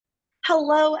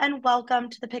Hello and welcome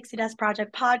to the Pixie Dust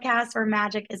Project podcast, where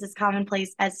magic is as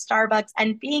commonplace as Starbucks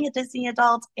and being a Disney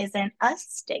adult isn't a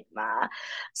stigma.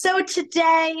 So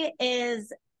today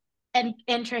is an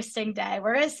interesting day.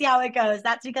 We're going to see how it goes.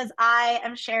 That's because I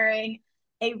am sharing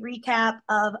a recap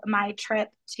of my trip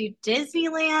to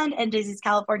Disneyland and Disney's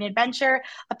California Adventure.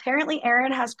 Apparently,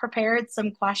 Erin has prepared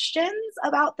some questions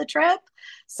about the trip.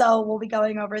 So we'll be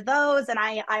going over those. And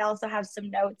I also have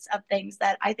some notes of things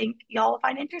that I think y'all will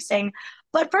find interesting.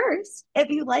 But first, if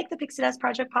you like the Pixie Dust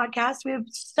Project podcast, we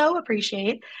would so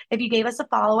appreciate if you gave us a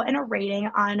follow and a rating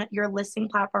on your listening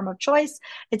platform of choice.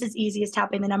 It's as easy as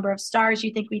tapping the number of stars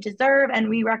you think we deserve. And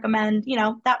we recommend,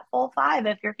 that full five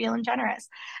if you're feeling generous.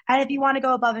 And if you want to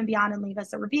go above and beyond and leave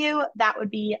us a review, that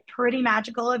would be pretty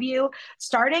magical of you.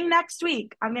 Starting next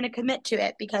week, I'm going to commit to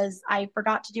it because I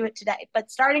forgot to do it today.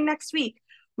 But starting next week,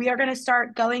 we are going to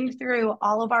start going through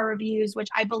all of our reviews, which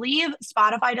I believe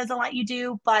Spotify doesn't let you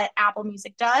do, but Apple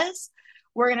Music does.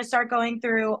 We're going to start going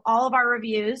through all of our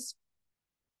reviews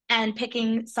and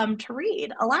picking some to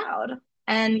read aloud.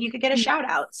 And you could get a shout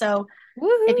out. So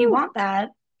if you Woohoo! want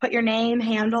that, put your name,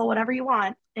 handle, whatever you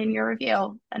want in your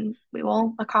review, and we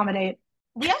will accommodate.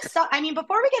 We have so I mean,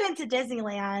 before we get into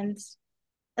Disneyland,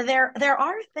 there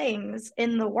are things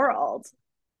in the world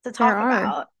to There talk are.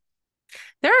 about.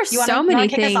 There are You want to so you want many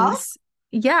to kick us off?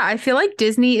 things. Yeah, I feel like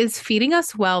Disney is feeding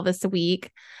us well this week.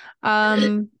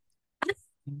 Um,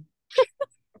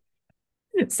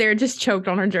 Sarah just choked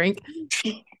on her drink.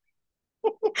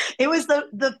 It was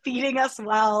the feeding us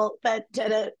well that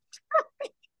did it.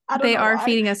 I don't They know are why.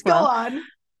 feeding us Go well. on.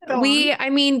 Go on. I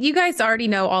mean, you guys already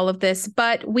know all of this,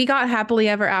 but we got Happily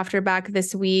Ever After back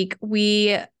this week.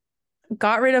 We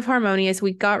got rid of Harmonious.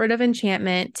 We got rid of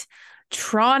Enchantment.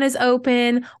 Tron is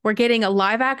open. We're getting a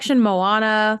live action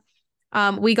Moana.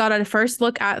 We got a first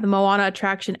look at the Moana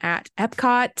attraction at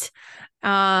Epcot.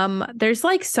 There's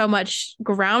like so much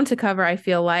ground to cover, I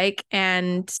feel like.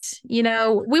 And, we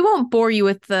won't bore you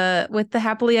with the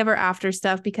happily ever after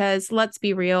stuff because let's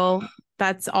be real,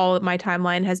 that's all my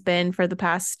timeline has been for the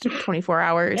past 24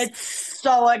 hours. It's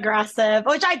so aggressive,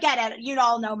 which I get it. You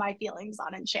all know my feelings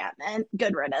on enchantment.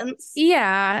 Good riddance.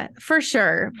 Yeah, for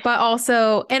sure. But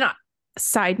also,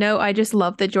 side note, I just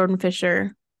love that Jordan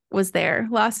Fisher was there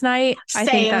last night. I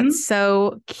think Same. that's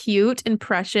so cute and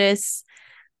precious.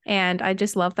 And I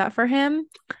just love that for him.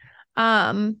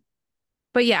 Um,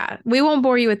 but yeah, we won't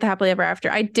bore you with the happily ever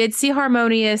after. I did see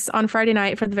Harmonious on Friday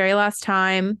night for the very last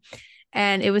time,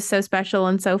 and it was so special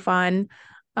and so fun.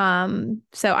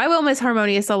 So I will miss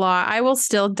Harmonious a lot. I will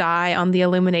still die on the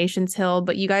Illuminations Hill,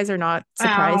 but you guys are not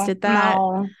surprised Oh, at that.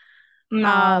 no. No.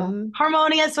 Um,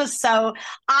 Harmonious was so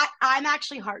I'm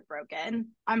actually heartbroken.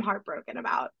 I'm heartbroken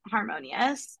about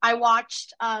Harmonious. I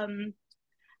watched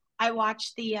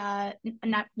the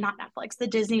not Netflix, the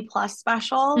Disney Plus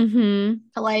special mhm.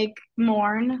 to like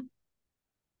mourn.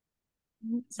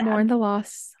 Mourn Sad. the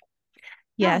loss.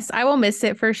 Yeah. Yes, I will miss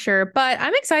it for sure. But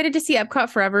I'm excited to see Epcot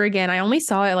Forever again. I only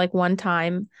saw it like one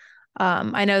time.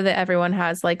 I know that everyone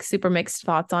has like super mixed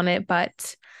thoughts on it,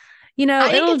 but I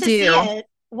didn't it'll get to see do. it.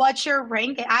 What's your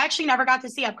ranking? I actually never got to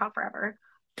see Epcot Forever.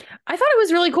 I thought it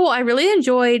was really cool. I really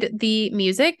enjoyed the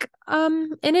music in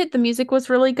it. The music was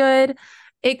really good.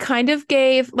 It kind of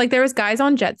gave like there was guys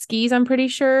on jet skis, I'm pretty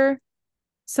sure.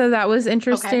 So that was Okay.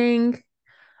 interesting.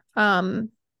 Um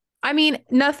I mean,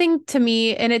 nothing to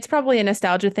me, and it's probably a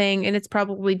nostalgia thing, and it's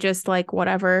probably just like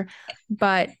whatever.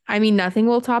 But I mean, nothing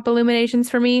will top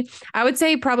Illuminations for me. I would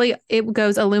say probably it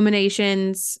goes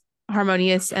Illuminations,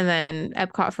 Harmonious, and then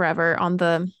Epcot Forever on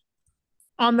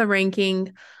the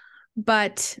ranking.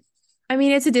 But I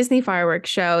mean, it's a Disney fireworks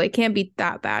show. It can't be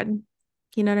that bad.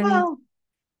 You know what I mean? Well,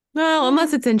 Well, yeah.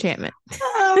 unless it's Enchantment.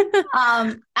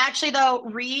 Actually, though,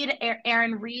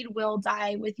 Aaron Reed will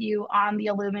die with you on the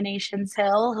Illuminations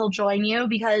Hill. He'll join you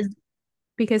because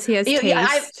Because he has yeah,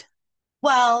 taste.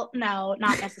 well, no,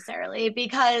 not necessarily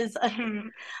because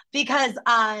because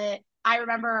I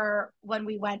remember when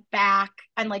we went back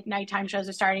and like nighttime shows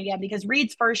are starting again because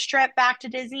Reed's first trip back to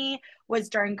Disney was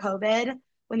during COVID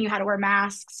when you had to wear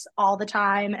masks all the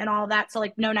time and all that. So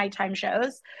like no nighttime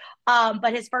shows.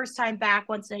 But his first time back,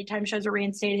 once nighttime shows were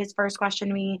reinstated, his first question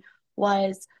to me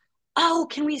was, "Oh,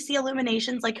 can we see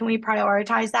Illuminations? Like, can we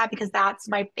prioritize that because that's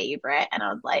my favorite?" And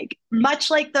I was like, much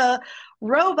like the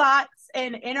robots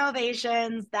and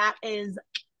innovations, that is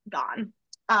gone.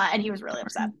 And he was really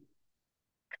upset.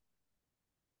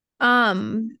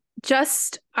 Um,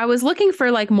 just I was looking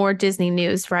for like more Disney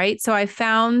news, right? So I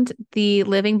found the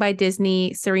Living by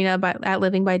Disney, Serena at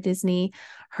Living by Disney.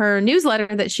 her newsletter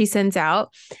that she sends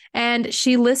out. And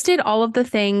she listed all of the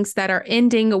things that are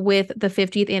ending with the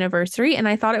 50th anniversary. And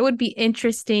I thought it would be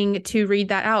interesting to read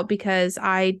that out because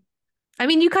I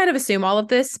mean, you kind of assume all of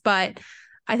this, but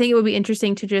I think it would be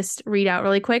interesting to just read out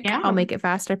really quick. Yeah. I'll make it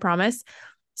fast, I promise.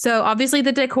 So obviously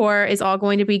the decor is all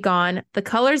going to be gone. The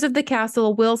colors of the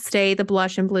castle will stay the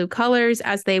blush and blue colors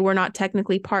as they were not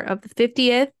technically part of the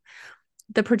 50th.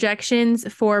 The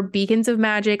projections for beacons of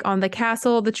magic on the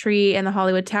castle, the tree, and the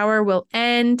Hollywood Tower will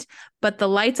end, but the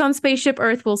lights on Spaceship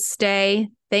Earth will stay.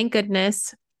 Thank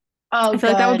goodness. Oh, I feel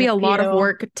like that would be a lot of phew.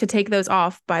 work to take those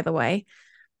off, by the way.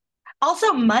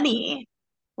 Also, money.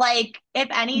 Like, if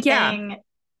Yeah. anything,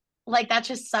 like that's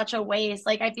just such a waste.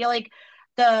 Like, I feel like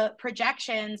the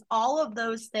projections, all of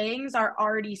those things are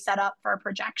already set up for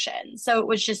projection. So it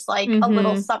was just like a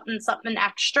little Mm-hmm. something, something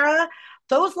extra.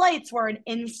 Those lights were an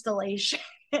installation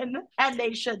and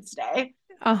they should stay.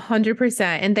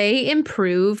 100%. And they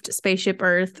improved Spaceship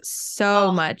Earth so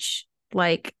Oh, much,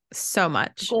 like so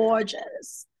much.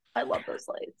 gorgeous. I love those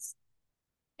lights.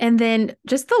 And then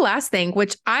just the last thing,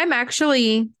 which I'm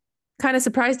actually kind of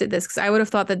surprised at this because I would have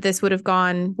thought that this would have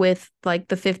gone with like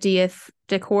the 50th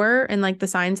decor and like the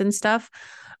signs and stuff.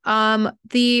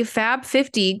 The Fab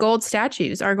 50 gold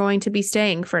statues are going to be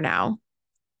staying for now.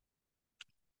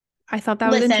 I thought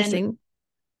that was Listen, interesting.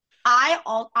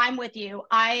 I'm with you.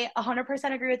 I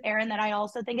 100% agree with Erin that I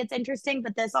also think it's interesting,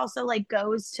 but this also like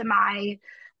goes to my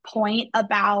point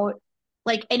about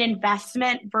like an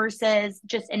investment versus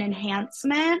just an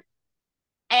enhancement.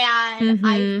 And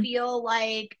I Mm-hmm. feel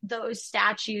like those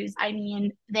statues, I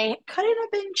mean, they couldn't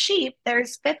have been cheap.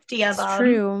 There's 50 of It's them.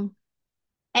 true.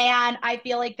 And I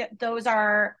feel like that those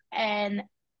are an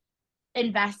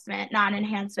investment, not an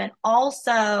enhancement.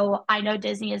 Also, I know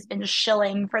Disney has been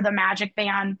shilling for the Magic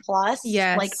Band Plus like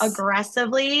Yes,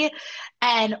 aggressively.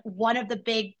 And one of the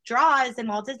big draws in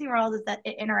Walt Disney World is that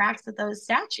it interacts with those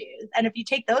statues. And if you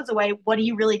take those away, what do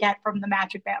you really get from the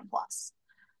Magic Band Plus?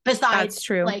 that's Besides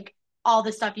true. like all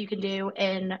the stuff you can do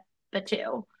in the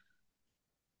two.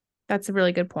 That's a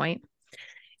really good point.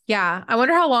 Yeah, I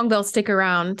wonder how long they'll stick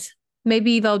around.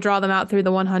 Maybe they'll draw them out through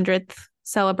the 100th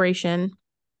celebration.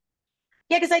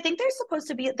 Yeah, because I think they're supposed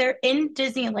to be they're in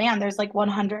Disneyland. There's like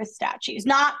 100 statues,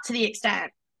 not to the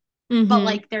extent, but Mm-hmm.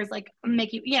 like there's like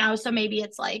Mickey, so maybe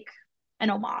it's like an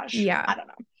homage. Yeah, I don't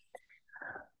know.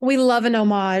 we love an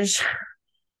homage.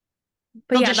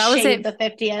 But They'll yeah, just that was shave it. the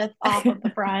 50th off of the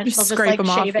front. Just They'll just scrape like them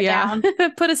off. shave it Yeah.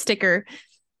 down. Put a sticker.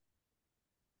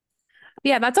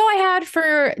 Yeah, that's all I had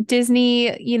for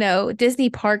Disney, Disney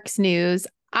parks news.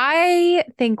 I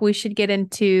think we should get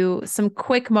into some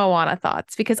quick Moana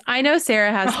thoughts because I know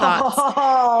Sarah has thoughts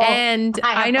Oh, and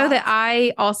I I have know that thoughts.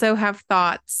 I also have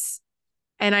thoughts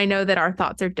and I know that our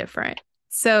thoughts are different.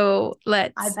 So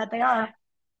I let's bet they are.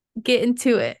 get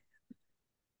into it.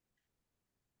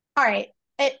 All right.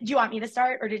 Do you want me to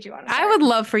start or did you want to I start? would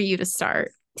love for you to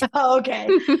start. Oh, okay.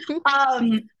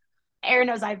 Um, Aaron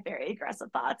knows I have very aggressive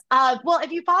thoughts. Well,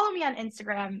 if you follow me on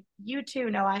Instagram, you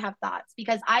too know I have thoughts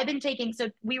because I've been taking. So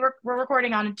we're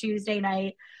recording on a Tuesday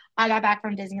night. I got back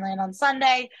from Disneyland on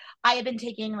Sunday. I have been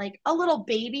taking like a little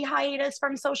baby hiatus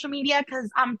from social media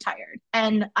because I'm tired,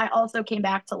 and I also came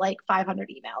back to like 500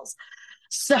 emails.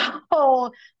 So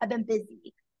I've been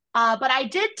busy. But I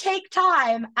did take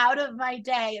time out of my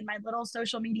day and my little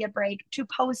social media break to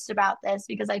post about this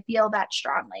because I feel that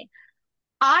strongly.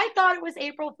 I thought it was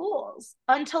April Fool's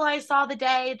until I saw the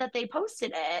day that they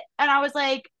posted it. And I was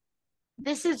like,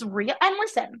 this is real. And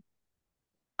listen,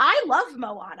 I love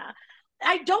Moana.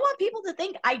 I don't want people to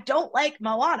think I don't like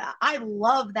Moana. I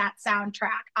love that soundtrack.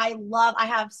 I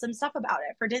have some stuff about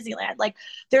it for Disneyland. Like,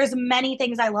 there's many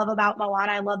things I love about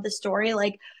Moana. I love the story.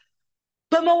 Like,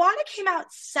 but Moana came out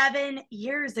 7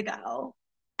 years ago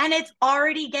and it's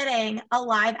already getting a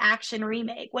live action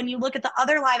remake. When you look at the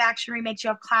other live action remakes, you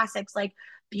have classics like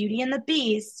Beauty and the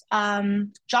Beast,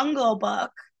 Jungle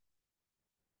Book,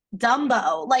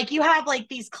 Dumbo. Like you have like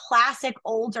these classic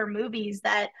older movies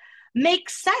that make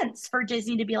sense for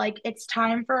Disney to be like, it's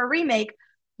time for a remake.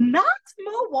 Not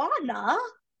Moana.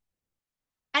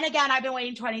 And again, I've been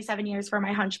waiting 27 years for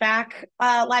my Hunchback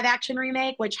live action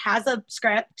remake, which has a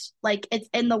script. Like it's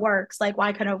in the works. Like,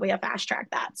 why couldn't we have fast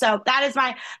tracked that? So that is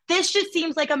this just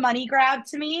seems like a money grab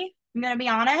to me. I'm going to be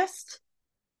honest.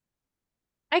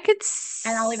 I could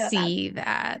And I'll leave it at that. see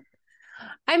that.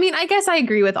 I mean, I guess I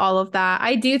agree with all of that.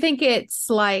 I do think it's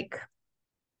like,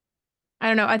 I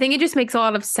don't know. I think it just makes a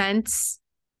lot of sense.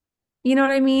 You know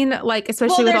what I mean? Like, Well,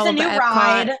 especially with there's all a of the new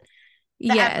ride, Epcot.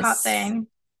 the Epcot Yes. thing.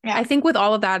 I Yeah. think with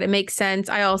all of that, it makes sense.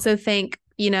 I also think,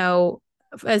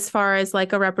 as far as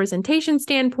like a representation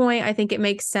standpoint, I think it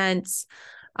makes sense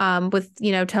with,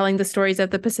 telling the stories of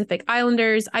the Pacific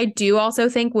Islanders. I do also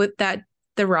think with that,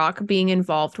 The Rock being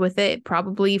involved with it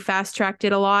probably fast tracked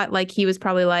it a lot. Like he was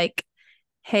probably like,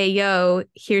 hey, yo,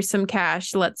 here's some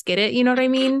cash. Let's get it. You know what I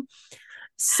mean? Yeah.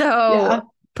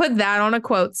 So put that on a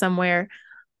quote somewhere.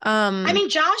 I mean,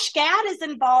 Josh Gad is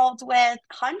involved with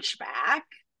Hunchback,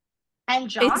 and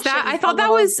Is Josh that, is a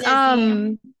little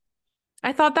Disney.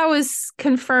 I thought that was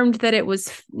confirmed that it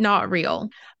was not real.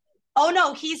 Oh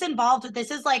no, he's involved with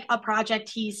this. Is like a project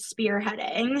he's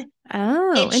spearheading.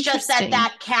 Oh, It's just that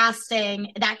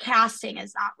interesting. that casting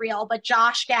is not real, but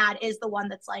Josh Gad is the one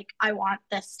that's like, I want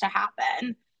this to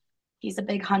happen. He's a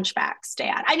big Hunchback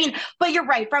stan. I mean, but you're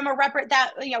right. From a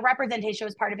representation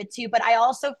was part of it too. But I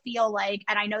also feel like,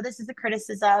 and I know this is a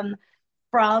criticism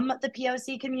from the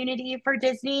POC community for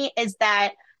Disney, is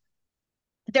that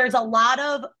there's a lot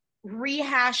of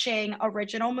rehashing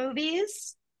original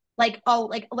movies, like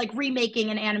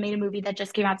remaking an animated movie that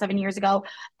just came out 7 years ago,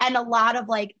 and a lot of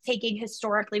like taking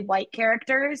historically white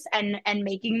characters and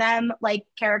making them like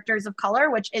characters of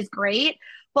color, which is great,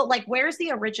 but like where's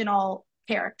the original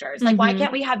characters? Like why Mm-hmm.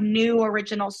 can't we have new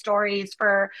original stories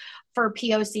for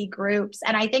POC groups?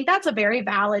 And I think that's a very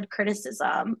valid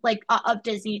criticism, like of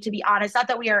Disney, to be honest. Not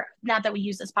that we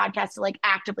use this podcast to like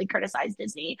actively criticize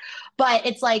Disney, but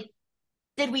it's like,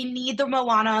 did we need the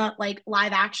Moana like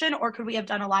live action, or could we have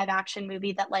done a live action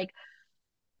movie that like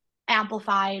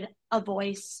amplified a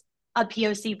voice, a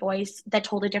POC voice that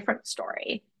told a different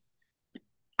story?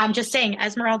 I'm just saying,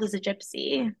 Esmeralda's a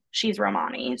gypsy. She's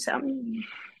Romani. So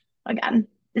again,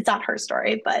 it's not her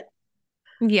story, but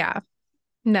Yeah.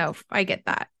 No, I get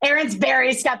that. Erin's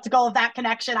very skeptical of that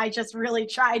connection. I just really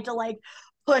tried to like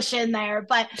push in there,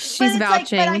 but She's it's like,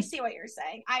 but I vouching. see what you're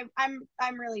saying.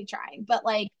 I'm really trying, but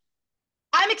like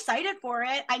I'm excited for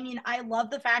it. I mean, I love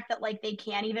the fact that like they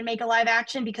can't even make a live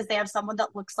action because they have someone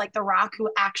that looks like The Rock who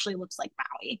actually looks like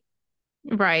Maui.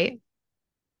 Right.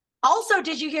 Also,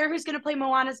 did you hear who's going to play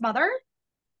Moana's mother?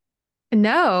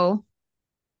 No.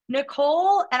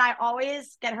 Nicole, and I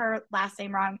always get her last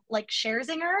name wrong, like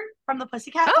Scherzinger from the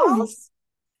Pussycat Oh, Dolls.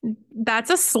 that's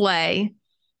a sleigh.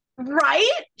 Right?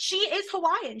 She is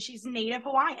Hawaiian. She's native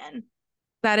Hawaiian.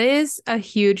 That is a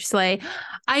huge slay.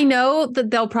 I know that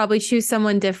they'll probably choose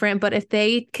someone different, but if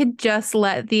they could just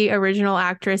let the original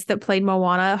actress that played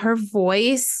Moana, her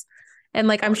voice, and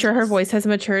like I'm sure her Gorgeous. voice has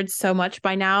matured so much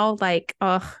by now, like,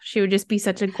 oh, she would just be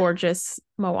such a gorgeous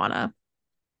Moana.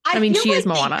 I I mean, feel she is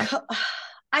like they Moana. could.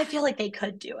 I feel like they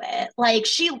could do it. Like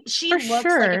she For looks like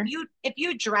if sure.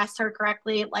 you dress her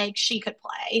correctly, like she could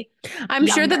play I'm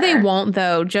sure that they younger. won't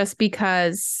though, just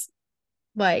because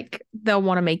like they'll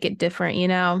want to make it different, you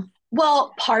know?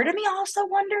 Well, part of me also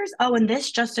wonders, oh, and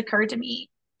this just occurred to me,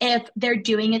 if they're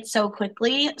doing it so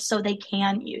quickly so they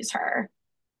can use her.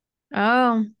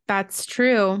 Oh, that's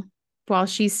true. While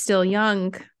she's still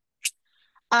young.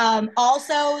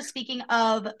 Also, speaking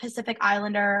of Pacific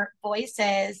Islander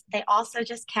voices, they also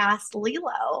just cast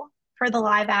Lilo for the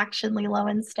live action Lilo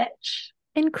and Stitch.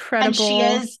 And she Incredible.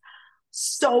 is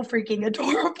so freaking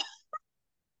adorable.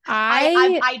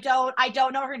 I I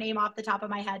don't know her name off the top of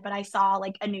my head, but I saw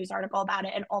like a news article about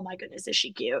it, and oh my goodness, is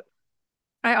she cute?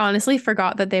 I honestly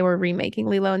forgot that they were remaking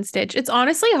Lilo and Stitch. It's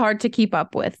honestly hard to keep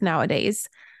up with nowadays,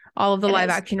 all of the It live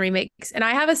is. action remakes. And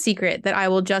I have a secret that I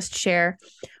will just share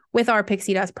with our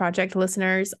Pixie Dust Project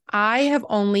listeners. I have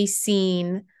only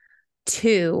seen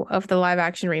two of the live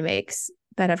action remakes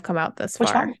that have come out thus Which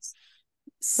far. ones?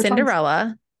 Which ones?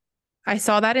 Cinderella. I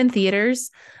saw that in theaters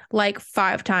like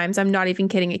 5 times. I'm not even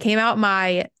kidding. It came out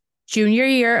my junior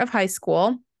year of high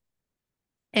school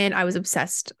and I was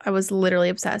obsessed. I was literally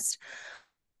obsessed.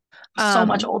 So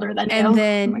much Um, older than you. and Oh my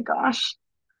then gosh.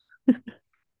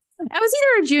 I was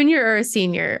either a junior or a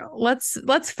senior. Let's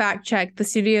fact check. The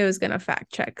studio is gonna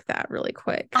fact check that really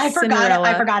quick. I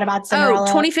Cinderella. forgot about Oh, Cinderella. Read.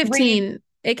 2015.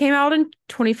 It came out in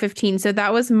 2015. So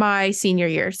that was my senior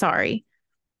year. Sorry.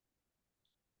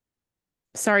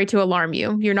 Sorry to alarm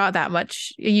you. You're not that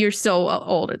much. You're still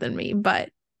older than me, but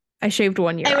I shaved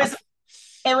 1 year It was off.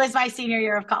 it was my senior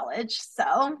year of college.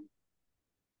 So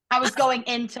I was going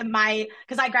into my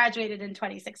because I graduated in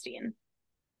 2016.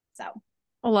 So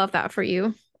I love that for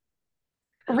you.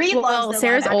 Reed loves Well, the live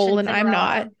Sarah's old action and I'm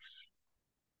Cinderella. not.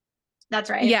 That's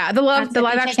right. Yeah, That's the if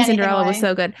live you take action anything Cinderella was away.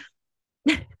 so good.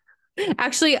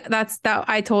 Actually, that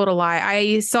I told a lie.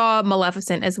 I saw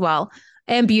Maleficent as well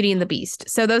and Beauty and the Beast.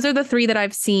 So those are the three that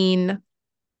I've seen.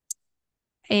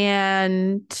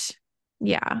 And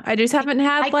yeah, I just haven't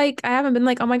had I like I haven't been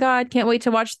like, oh my God, can't wait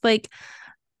to watch like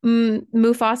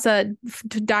Mufasa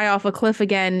to die off a cliff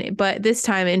again, but this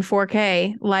time in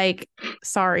 4K. Like,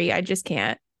 sorry, I just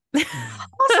can't.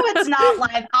 Also, it's not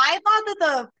live. I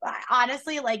thought that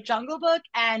honestly, like Jungle Book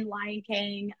and Lion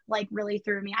King, like really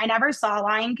threw me. I never saw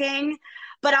Lion King,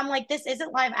 but I'm like, this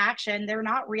isn't live action. They're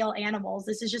not real animals.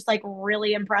 This is just like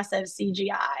really impressive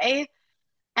CGI.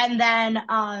 And then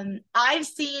I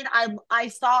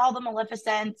saw all the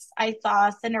Maleficents, I saw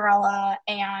Cinderella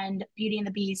and Beauty and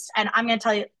the Beast. And I'm gonna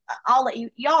tell you, I'll let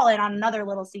y'all in on another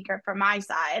little secret from my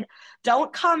side.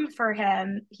 Don't come for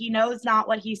him. He knows not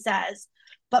what he says.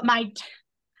 But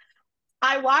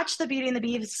I watched the Beauty and the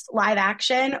Beast live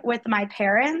action with my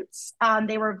parents.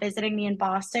 They were visiting me in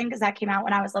Boston because that came out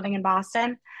when I was living in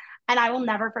Boston. And I will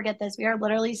never forget this. We are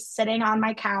literally sitting on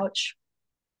my couch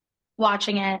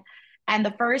watching it. And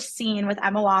the first scene with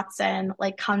Emma Watson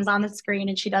like comes on the screen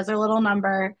and she does her little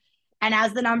number. And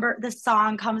as the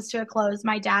song comes to a close,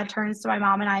 my dad turns to my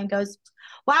mom and I and goes,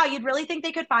 "Wow, you'd really think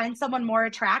they could find someone more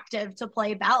attractive to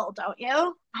play Belle, don't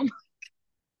you?" I'm like,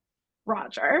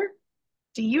 Roger,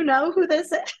 do you know who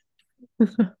this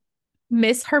is?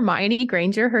 Miss Hermione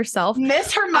Granger herself.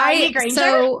 Miss Hermione Granger?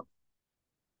 So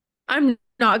I'm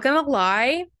not gonna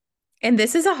lie, and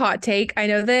this is a hot take. I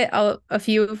know that a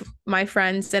few of my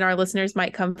friends and our listeners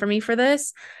might come for me for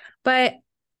this, but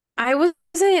I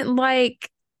wasn't like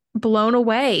blown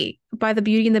away by the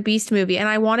Beauty and the Beast movie. And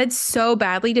I wanted so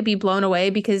badly to be blown away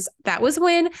because that was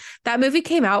when that movie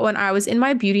came out when I was in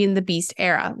my Beauty and the Beast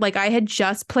era. Like I had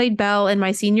just played Belle in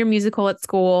my senior musical at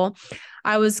school.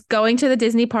 I was going to the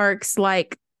Disney parks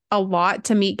like a lot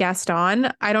to meet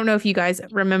Gaston. I don't know if you guys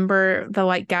remember the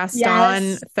like Gaston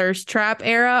Yes. thirst trap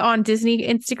era on Disney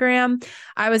Instagram.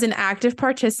 I was an active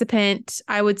participant.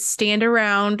 I would stand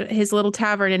around his little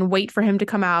tavern and wait for him to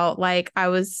come out. Like I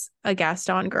was a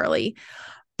Gaston girly.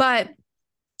 But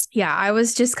yeah, I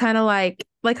was just kind of like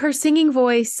her singing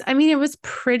voice. I mean, it was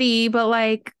pretty, but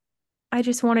like I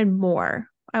just wanted more.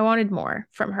 I wanted more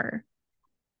from her.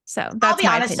 So I'll that's be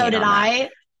my honest, so opinion did on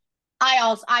that. I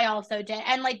also did.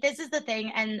 And like this is the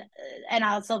thing, and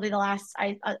I'll still be the last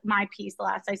my piece, the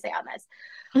last I say on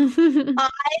this. I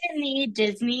need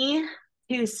Disney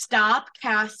to stop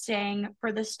casting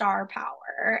for the star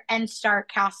power and start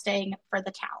casting for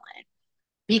the talent.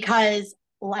 Because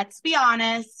let's be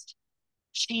honest,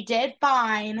 she did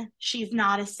fine. She's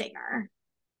not a singer.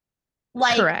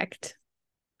 Like Correct.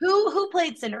 who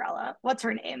played Cinderella? What's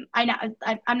her name? I know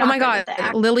I'm Oh not my good God, with the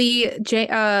act.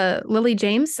 Lily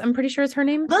James, I'm pretty sure is her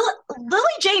name. Lily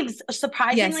James Yes,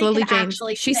 surprisingly can Lily James.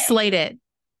 actually She sing. slayed it.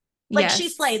 Like she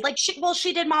Yes. slayed. Like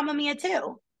she did Mamma Mia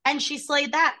too, and she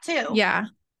slayed that too. Yeah.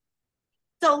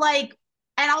 So like,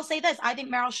 and I'll say this: I think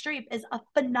Meryl Streep is a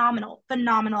phenomenal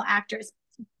actress.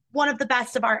 One of the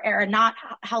best of our era, not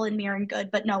Helen Mirren good,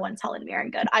 but no one's Helen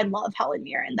Mirren good. I love Helen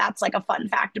Mirren. That's like a fun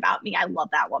fact about me. I love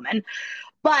that woman.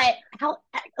 But how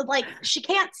like she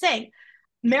can't sing.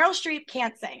 Meryl Streep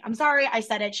can't sing. I'm sorry, I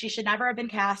said it. She should never have been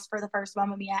cast for the first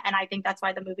Mamma Mia, and I think that's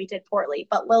why the movie did poorly.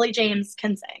 But Lily James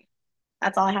can sing.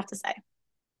 That's all I have to say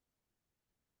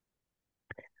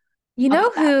You know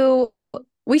about that. who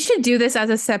we should do this as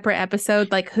a separate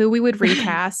episode, like who we would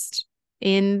recast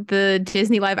in the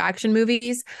Disney live action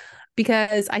movies,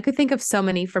 because I could think of so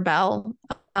many for Belle.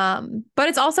 But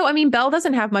it's also, I mean, Belle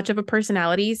doesn't have much of a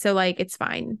personality, so like it's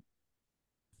fine.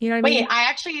 You know what I Wait, mean? I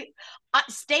actually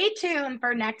stay tuned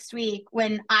for next week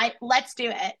when I let's do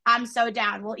it. I'm so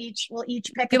down. We'll each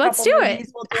pick a Yeah, let's couple do it.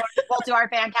 movies. We'll do our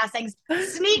fan castings.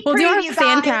 Sneak We'll do our preview,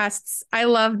 fan guys. casts. I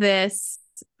love this.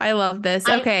 I love this.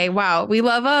 I Okay, wow. We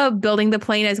love building the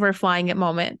plane as we're flying it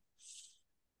moment.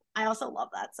 I also love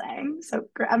that saying. So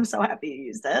I'm so happy you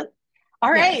used it.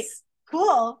 All right, Yes.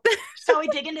 cool. Shall we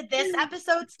dig into this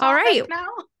episode's All right. topic now?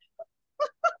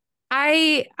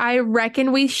 I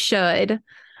reckon we should.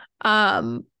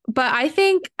 But I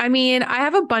think, I mean, I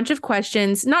have a bunch of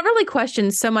questions, not really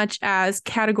questions so much as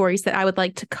categories that I would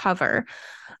like to cover,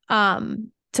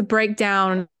 to break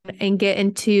down and get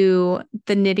into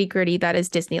the nitty gritty that is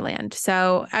Disneyland.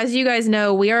 So, as you guys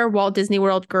know, we are Walt Disney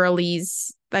World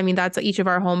girlies. I mean, that's each of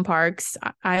our home parks.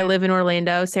 I live in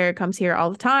Orlando. Sarah comes here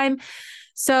all the time.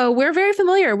 So, we're very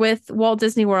familiar with Walt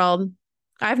Disney World.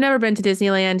 I've never been to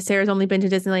Disneyland. Sarah's only been to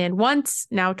Disneyland once,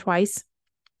 now twice.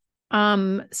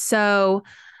 So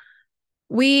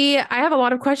I have a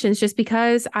lot of questions just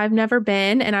because I've never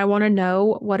been and I want to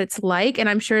know what it's like. And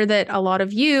I'm sure that a lot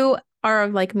of you are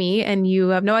like me and you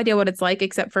have no idea what it's like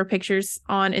except for pictures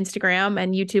on Instagram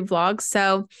and YouTube vlogs.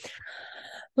 So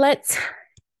let's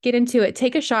get into it.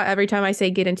 Take a shot every time I say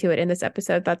get into it in this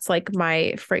episode. That's like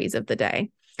my phrase of the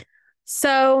day.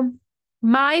 So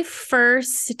my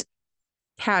first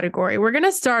category, we're going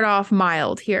to start off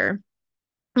mild here.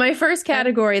 My first Okay.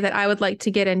 category that I would like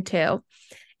to get into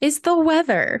is the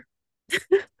weather.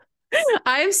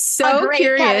 I'm A so great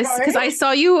curious category. because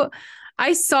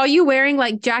I saw you wearing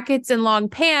like jackets and long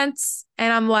pants,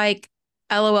 and I'm like,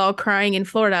 LOL, crying in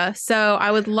Florida. So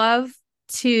I would love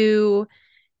to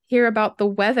hear about the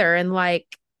weather and like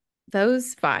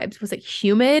those vibes. Was it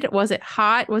humid? Was it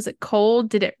hot? Was it cold?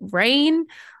 Did it rain?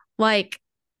 Like,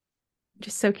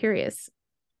 just so curious.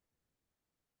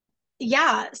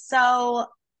 Yeah, so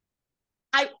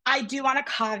I do want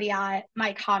to caveat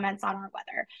my comments on our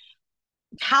weather.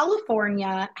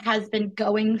 California has been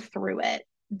going through it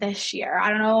this year. I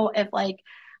don't know if like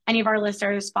any of our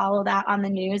listeners follow that on the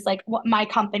news. Like what my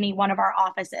company, one of our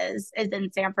offices is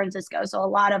in San Francisco. So a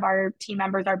lot of our team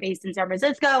members are based in San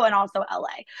Francisco and also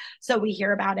LA. So we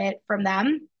hear about it from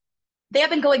them. They have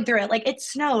been going through it. Like it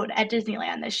snowed at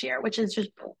Disneyland this year, which is just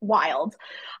wild.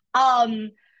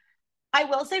 Um, I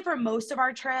will say for most of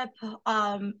our trip,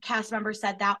 cast members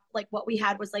said that like what we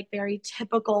had was like very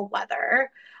typical weather.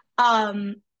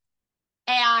 Um,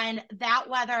 and that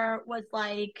weather was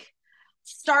like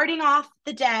starting off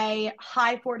the day,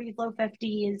 high 40s, low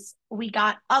 50s. We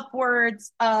got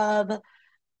upwards of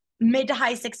mid to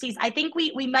high 60s. I think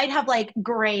we might have like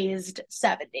grazed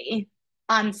 70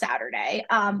 on Saturday.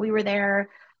 We were there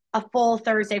a full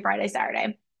Thursday, Friday,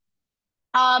 Saturday.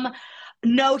 Um,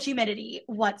 no humidity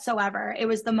whatsoever. It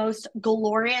was the most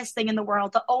glorious thing in the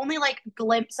world. The only like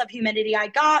glimpse of humidity I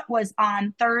got was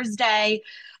on Thursday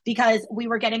because we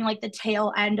were getting like the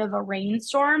tail end of a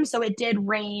rainstorm. So it did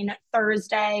rain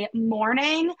Thursday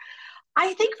morning.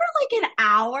 I think for like an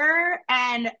hour,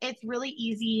 and it's really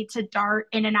easy to dart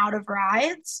in and out of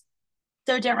rides.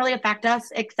 So it didn't really affect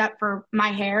us except for my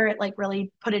hair. It like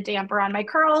really put a damper on my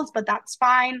curls, but that's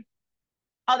fine.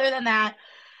 Other than that,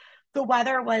 the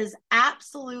weather was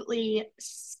absolutely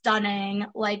stunning.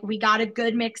 Like we got a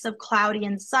good mix of cloudy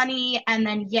and sunny. And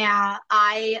then yeah,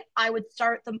 I would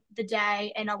start the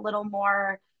day in a little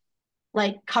more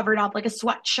like covered up like a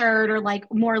sweatshirt or like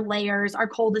more layers. Our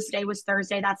coldest day was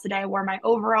Thursday. That's the day I wore my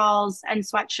overalls and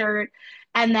sweatshirt.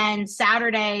 And then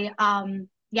Saturday,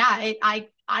 yeah,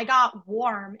 I got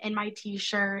warm in my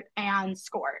t-shirt and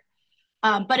skirt.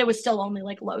 But it was still only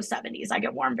like low 70s. I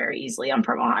get warm very easily. I'm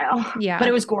from Ohio, but it Yeah.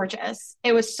 was gorgeous.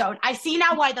 It was so, I see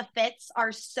now why the fits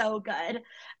are so good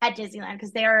at Disneyland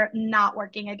because they're not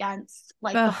working against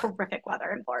like the Ugh, horrific weather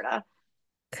in Florida.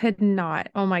 could not.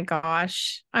 Oh my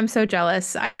gosh. I'm so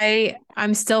jealous.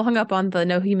 I'm still hung up on the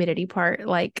no humidity part.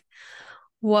 Like,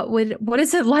 what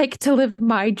is it like to live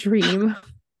my dream?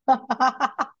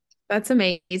 That's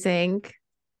amazing.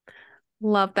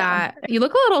 Love Yeah. that. You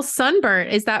look a little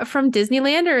sunburnt. Is that from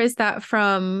Disneyland or is that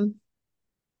from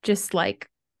just like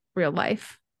real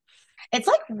life? It's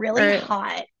like really Or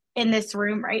hot in this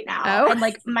room right now. oh, And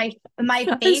like my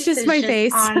it's face just is my just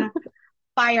face. on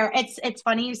fire. It's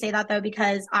funny you say that though,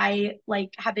 because I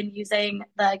like have been using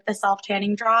the self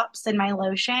tanning drops in my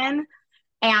lotion.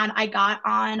 And I got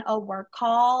on a work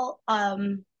call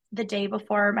the day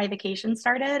before my vacation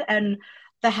started, and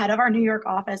the head of our New York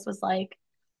office was like,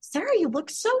 Sarah, you look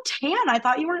so tan. I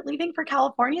thought you weren't leaving for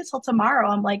California till tomorrow.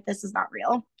 I'm like, this is not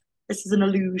real. This is an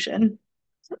illusion.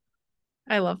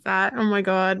 I love that. Oh my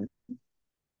God.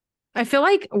 I feel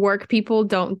like work people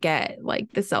don't get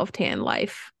like the self-tan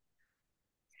life.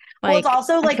 Well, it's Like,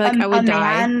 also I like feel like I a would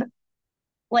die. man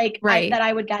like I Right. that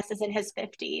I would guess is in his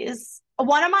 50s.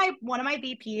 One of my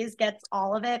VPs gets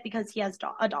all of it because he has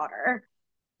a daughter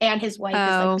and his wife is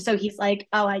like Oh, so he's like,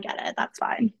 "Oh, I get it. That's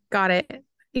fine." got it.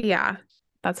 Yeah.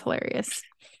 That's hilarious.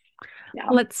 Yeah.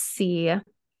 Let's see.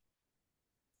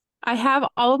 I have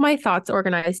all of my thoughts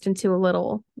organized into a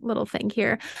little thing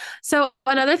here. So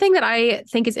another thing that I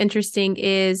think is interesting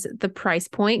is the price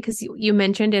point because you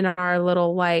mentioned in our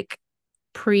little like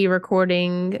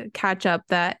pre-recording catch up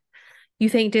that you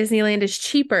think Disneyland is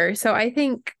cheaper. So I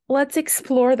think let's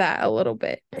explore that a little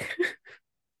bit.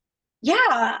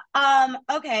 Yeah.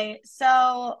 Okay.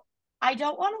 So I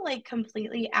don't want to like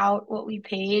completely out what we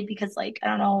paid because like I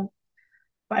don't know,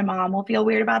 my mom will feel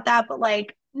weird about that, but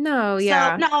like No, so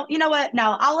yeah. no, you know what?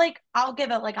 No, I'll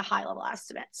give it like a high level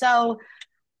estimate. So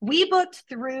we booked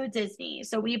through Disney.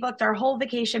 So we booked our whole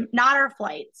vacation, not our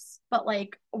flights, but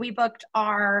like we booked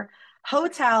our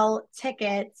hotel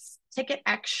tickets, ticket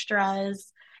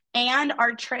extras, and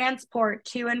our transport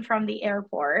to and from the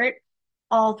airport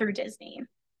all through Disney.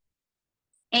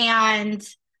 And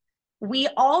we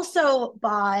also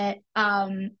bought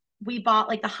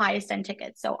like the highest end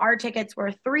tickets. So our tickets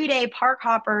were 3-day park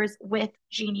hoppers with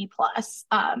Genie Plus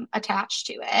attached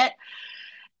to it.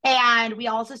 And we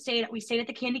stayed at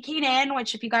the Candy Cane Inn,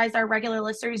 which if you guys are regular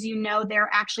listeners, you know they're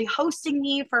actually hosting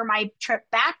me for my trip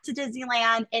back to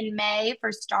Disneyland in May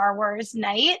for Star Wars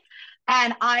night.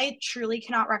 And I truly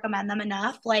cannot recommend them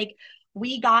enough. Like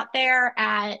we got there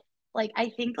at like I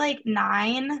think like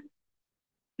 9,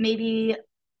 maybe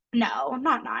no,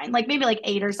 not 9, like maybe like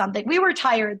 8 or something. We were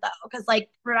tired though, because like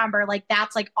remember, like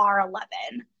that's like our 11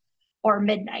 or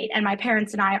midnight. And my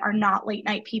parents and I are not late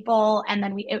night people. And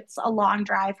then it's a long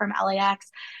drive from LAX.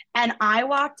 And I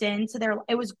walked into there,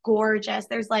 it was gorgeous.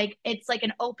 There's like, it's like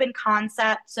an open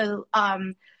concept. So,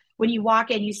 when you walk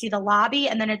in, you see the lobby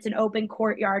and then it's an open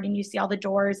courtyard and you see all the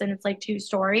doors and it's like 2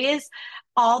 stories.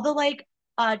 All the like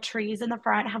trees in the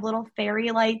front have little fairy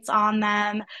lights on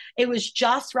them. It was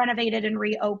just renovated and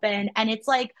reopened. And it's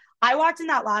like, I walked in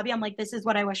that lobby. I'm like, this is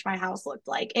what I wish my house looked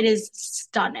like. It is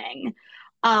stunning.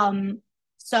 Um,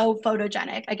 so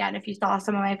photogenic. Again, if you saw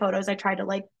some of my photos, I tried to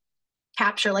like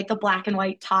capture like the black and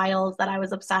white tiles that I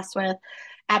was obsessed with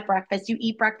at breakfast. You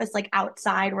eat breakfast like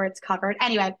outside where it's covered.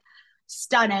 Anyway,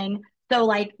 stunning. So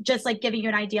like just like giving you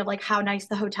an idea of like how nice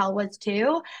the hotel was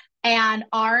too. And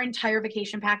our entire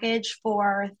vacation package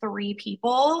for 3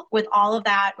 people with all of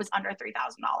that was under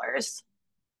 $3,000.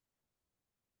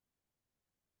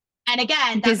 And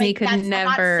again, Disney could I'm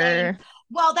not saying, never.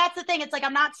 well, that's the thing. It's like,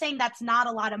 I'm not saying that's not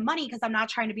a lot of money because I'm not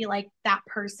trying to be like that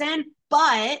person,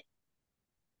 but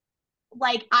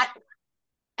like,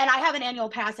 and I have an annual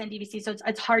pass and DVC, so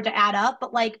it's hard to add up,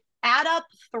 but like, add up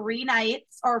 3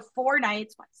 nights or 4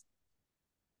 nights,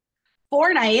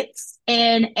 4 nights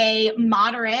in a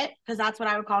moderate, because that's what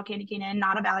I would call Candy Cane Inn,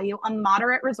 not a value, a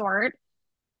moderate resort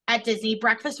at Disney.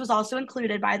 Breakfast was also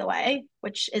included, by the way,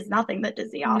 which is nothing that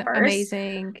Disney offers.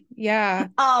 Amazing. Yeah.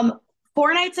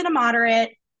 4 nights in a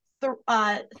moderate,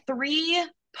 3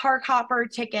 park hopper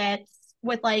tickets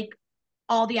with like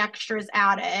all the extras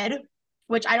added,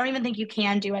 which I don't even think you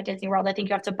can do at Disney World. I think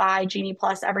you have to buy Genie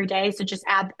Plus every day. So just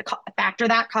factor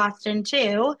that cost in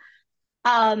too.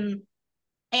 Um,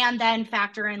 and then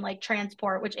factor in like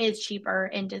transport, which is cheaper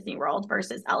in Disney World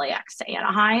versus LAX to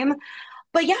Anaheim.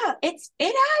 But yeah, it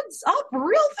adds up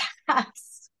real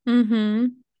fast. Mm-hmm.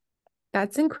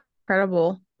 That's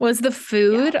incredible. Was the Yeah.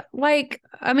 food like,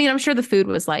 I mean, I'm sure the food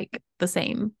was like the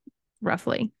same,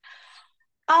 roughly,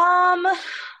 Um,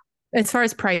 as far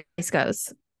as price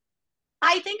goes.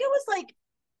 I think it was like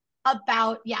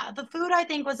about, yeah, the food I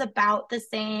think was about the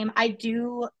same. I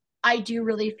do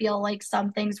really feel like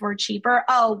some things were cheaper.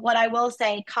 Oh, what I will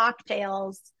say,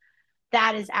 cocktails,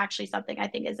 that is actually something I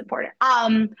think is important.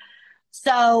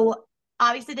 So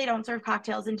obviously they don't serve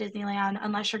cocktails in Disneyland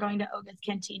unless you're going to Oga's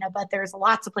Cantina, but there's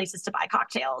lots of places to buy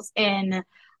cocktails in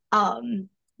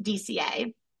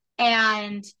DCA.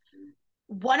 And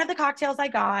one of the cocktails I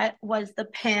got was the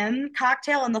Pim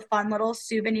cocktail in the fun little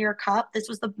souvenir cup. This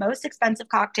was the most expensive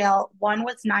cocktail. One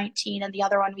was 19 and the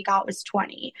other one we got was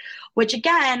 20, which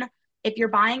again, if you're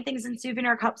buying things in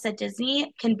souvenir cups at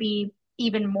Disney, can be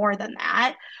even more than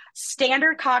that.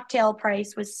 Standard cocktail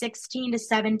price was $16 to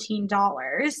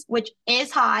 $17, which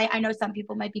is high. I know some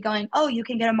people might be going, "Oh, you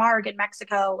can get a marg in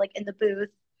Mexico like in the booth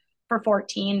for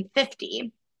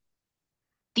 14.50."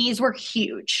 These were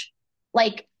huge.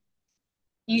 Like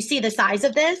you see the size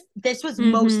of this. This was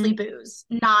mostly Mm-hmm. booze,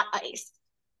 not ice.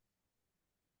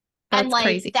 And That's like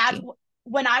crazy. that's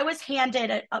when I was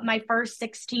handed my first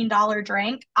 $16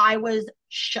 drink, I was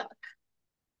shook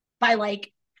by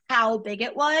like how big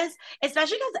it was,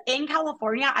 especially because in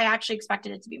California, I actually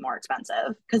expected it to be more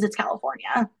expensive because it's California,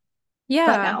 but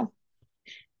Yeah. no.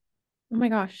 Oh my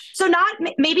gosh. So not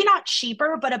maybe not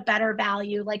cheaper, but a better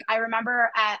value. Like I remember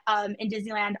at in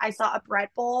Disneyland, I saw a bread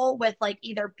bowl with like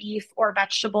either beef or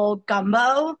vegetable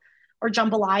gumbo or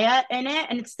jambalaya in it,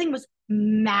 and this thing was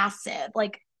massive,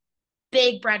 like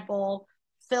big bread bowl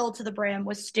filled to the brim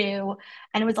with stew,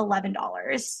 and it was $11.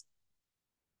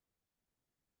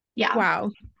 Yeah,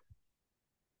 Wow.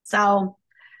 so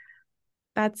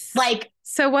That's like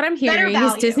so what I'm better hearing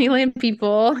is value. Disneyland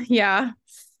people, yeah,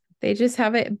 they just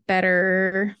have it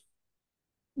better,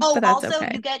 Oh, but that's also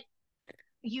okay.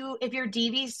 you if you're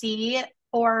DVC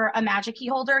or a Magic Key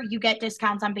holder, you get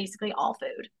discounts on basically all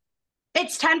food.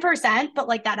 It's 10%, but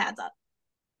like that adds up.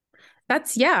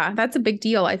 Yeah, that's a big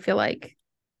deal, I feel like.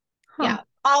 Huh. Yeah.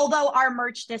 Although our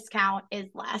merch discount is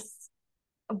less,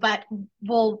 but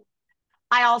we'll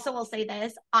I also will say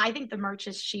this. I think the merch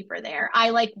is cheaper there. I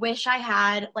like wish I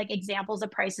had like examples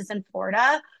of prices in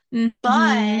Florida, Mm-hmm.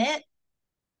 but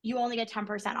you only get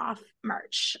 10% off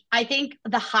merch. I think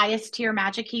the highest tier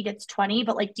Magic Key gets 20,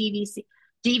 but like DVC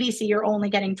you're only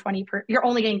getting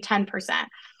 10%.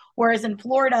 Whereas in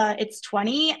Florida it's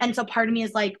 20. And so part of me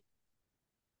is like,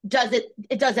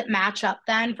 it doesn't match up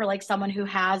then for like someone who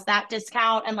has that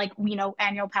discount and like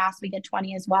annual pass we get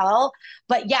 20 as well.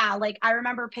 But yeah, like I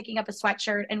remember picking up a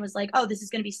sweatshirt and was like, oh, this is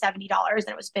going to be $70 and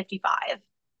it was 55.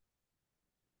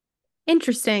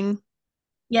 Interesting.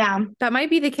 Yeah. That might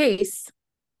be the case.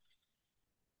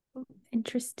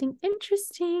 Interesting.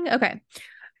 Interesting. Okay.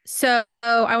 So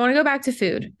I want to go back to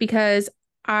food because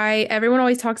everyone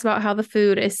always talks about how the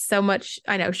food is so much,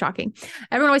 I know, shocking.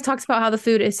 Everyone always talks about how the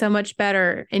food is so much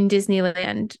better in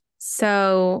Disneyland.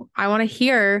 So I want to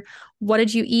hear, what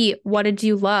did you eat? What did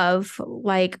you love?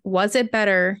 Like, was it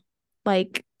better?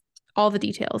 Like, all the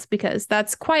details, because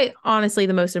that's quite honestly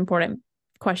the most important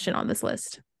question on this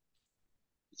list.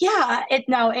 Yeah,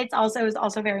 it's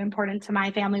also very important to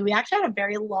my family. We actually had a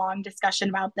very long discussion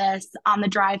about this on the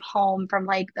drive home from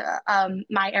like the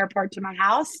my airport to my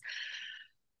house.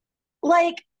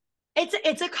 Like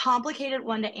it's a complicated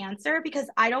one to answer because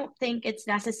I don't think it's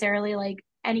necessarily like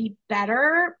any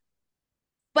better,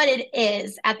 but it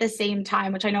is at the same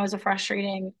time, which I know is a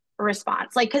frustrating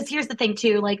response. Like, because here's the thing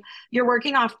too, like you're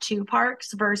working off two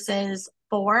parks versus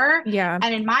four. Yeah,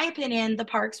 And in my opinion, the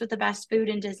parks with the best food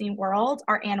in Disney World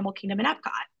are Animal Kingdom and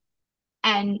Epcot.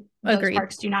 And those agreed.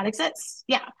 parks do not exist.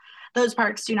 Yeah. Those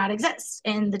parks do not exist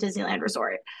in the Disneyland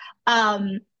Resort.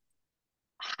 Um,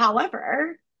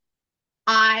 However,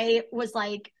 I was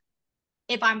like,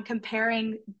 if I'm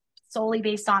comparing solely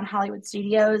based on Hollywood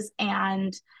Studios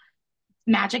and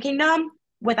Magic Kingdom,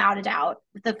 without a doubt,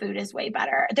 the food is way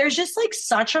better. There's just like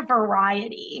such a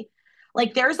variety.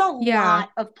 Like there's a Yeah. lot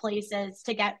of places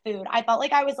to get food. I felt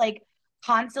like I was like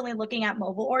constantly looking at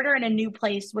mobile order and a new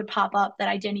place would pop up that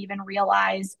I didn't even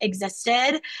realize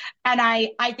existed. And I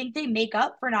think they make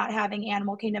up for not having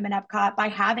Animal Kingdom and Epcot by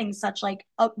having such like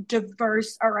a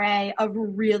diverse array of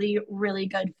really, really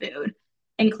good food,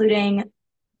 including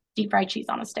deep fried cheese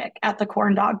on a stick at the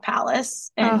Corn Dog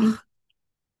Palace in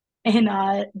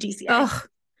Oh, DCA. oh.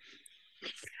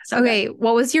 So good. Okay.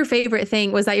 What was your favorite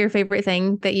thing? Was that your favorite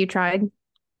thing that you tried?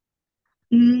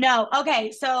 No.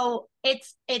 Okay, so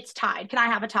it's tied. Can I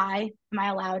have a tie? Am I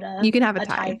allowed You can have a a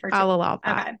tie tie. for two? I'll allow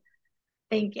that. Okay.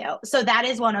 Thank you. So that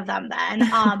is one of them then.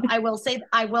 I will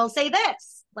say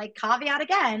this, like caveat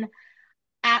again,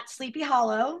 at Sleepy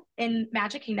Hollow in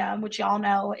Magic Kingdom, which y'all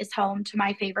know is home to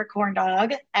my favorite corn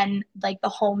dog and like the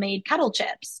homemade kettle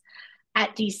chips.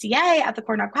 At DCA at the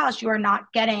Corn Dog Palace, you are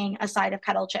not getting a side of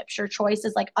kettle chips. Your choice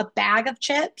is like a bag of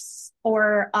chips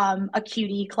or a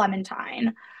cutie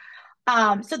clementine.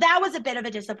 So that was a bit of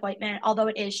a disappointment, although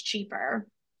it is cheaper.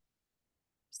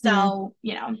 Hmm. So,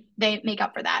 they make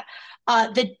up for that.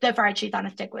 The fried cheese on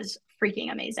a stick was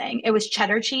freaking amazing. It was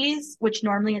cheddar cheese, which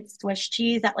normally it's Swiss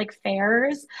cheese at like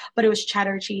fairs, but it was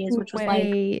cheddar cheese, which was like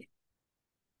Wait.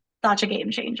 such a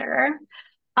game changer.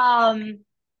 Um,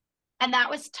 and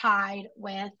that was tied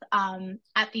with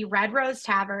at the Red Rose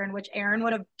Tavern, which Aaron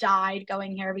would have died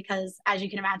going here because, as you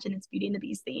can imagine, it's Beauty and the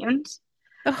Beast themed.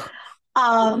 Oh.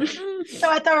 Um,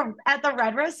 so at the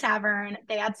Red Rose Tavern,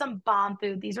 they had some bomb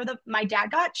food. These were my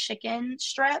dad got chicken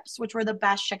strips, which were the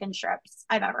best chicken strips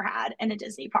I've ever had in a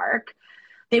Disney park.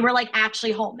 They were like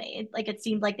actually homemade. Like it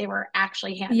seemed like they were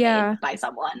actually handmade Yeah. by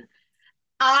someone.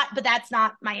 But that's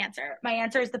not my answer. My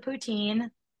answer is the poutine,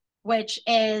 which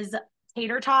is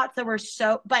tater tots that were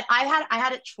so. But I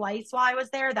had it twice while I was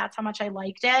there. That's how much I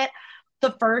liked it.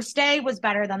 The first day was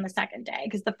better than the second day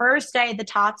because the first day the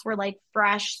tots were like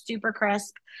fresh, super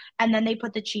crisp, and then they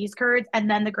put the cheese curds and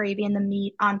then the gravy and the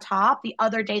meat on top. The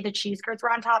other day the cheese curds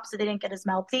were on top, so they didn't get as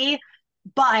melty.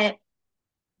 But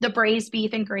the braised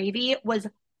beef and gravy was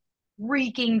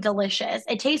freaking delicious.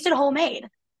 It tasted homemade,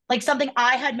 like something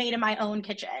I had made in my own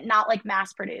kitchen, not like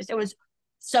mass produced. It was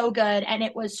so good. And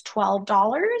it was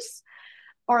 $12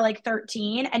 or like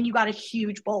 13, and you got a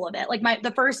huge bowl of it. Like the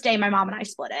first day, my mom and I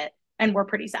split it and we're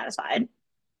pretty satisfied.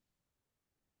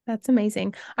 That's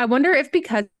amazing. I wonder if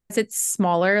because it's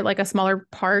smaller, like a smaller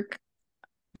park,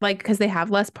 like because they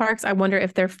have less parks, I wonder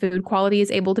if their food quality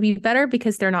is able to be better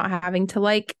because they're not having to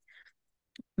like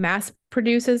mass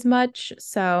produce as much.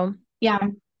 So Yeah.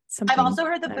 I've something, also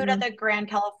heard the I don't food at know. the Grand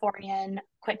Californian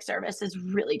quick service is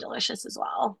really delicious as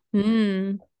well.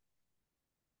 Mm,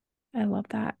 I love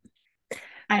that.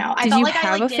 I know. I Did felt you like I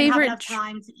have like a didn't have favorite? enough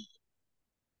time to eat.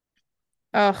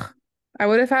 Ugh, I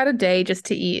would have had a day just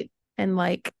to eat and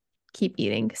like keep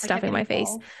eating, Like I'm stuffing my getting face.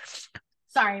 full.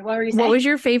 Sorry, what were you What saying? was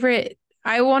your favorite?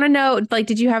 I want to know, like,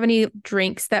 did you have any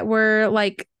drinks that were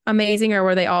like amazing or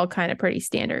were they all kind of pretty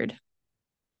standard?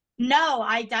 No,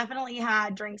 I definitely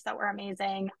had drinks that were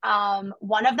amazing.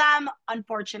 One of them,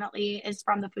 unfortunately, is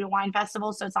from the Food and Wine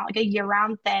Festival, so it's not like a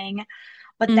year-round thing.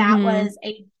 But that Mm-hmm. was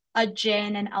a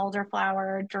gin and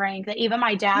elderflower drink that even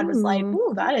my dad was like, Ooh,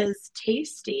 "Ooh, that is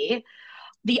tasty."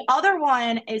 The other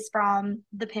one is from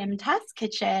the Pim Test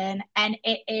Kitchen, and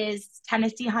it is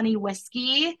Tennessee honey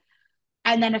whiskey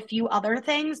and then a few other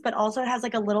things, but also it has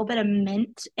like a little bit of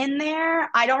mint in there.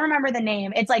 I don't remember the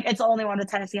name. It's like it's the only one with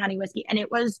Tennessee honey whiskey, and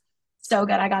it was so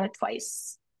good. I got it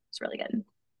twice. It's really good.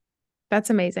 That's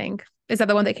amazing. Is that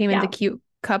the one that came in the Yeah. cute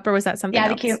cup or was that something Yeah,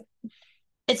 the else? cute.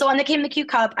 It's the one that came in the cute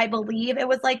cup. I believe it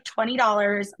was like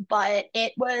 $20, but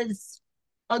it was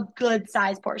a good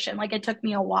size portion. Like it took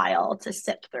me a while to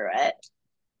sip through it.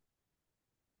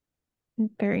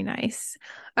 Very nice.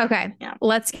 Okay, Yeah.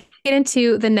 let's get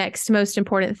into the next most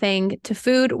important thing to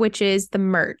food, which is the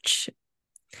merch.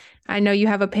 I know you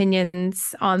have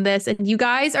opinions on this, and you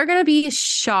guys are going to be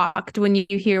shocked when you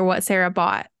hear what Sarah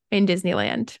bought in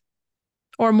Disneyland,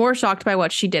 or more shocked by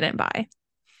what she didn't buy.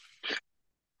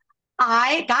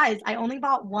 I only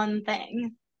bought one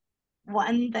thing.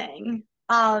 One thing.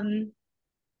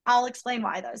 I'll explain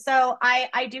why though. So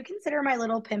I do consider my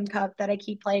little Pim cup that I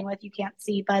keep playing with, you can't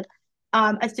see, but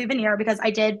a souvenir because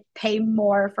I did pay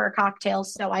more for a cocktail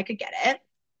so I could get it.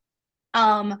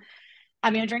 Um,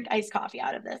 I'm gonna drink iced coffee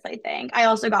out of this, I think. I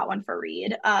also got one for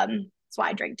Reed. That's why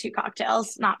I drink two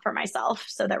cocktails, not for myself,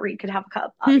 so that Reed could have a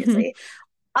cup, obviously.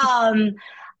 Um,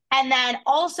 and then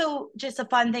also just a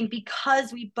fun thing,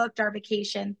 because we booked our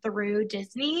vacation through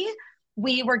Disney,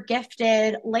 we were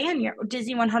gifted lanyard,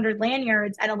 Disney 100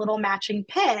 lanyards and a little matching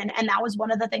pin. And that was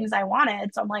one of the things I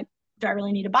wanted. So I'm like, do I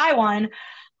really need to buy one?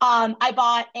 I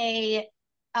bought the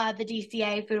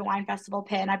DCA Food and Wine Festival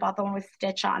pin. I bought the one with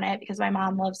Stitch on it because my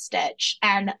mom loves Stitch.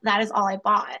 And that is all I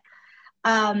bought.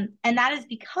 And that is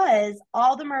because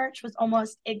all the merch was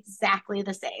almost exactly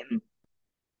the same.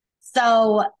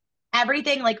 So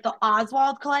everything like the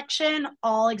Oswald collection,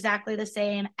 all exactly the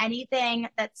same. Anything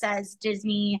that says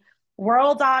Disney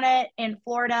World on it in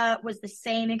Florida was the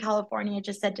same in California. It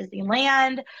just said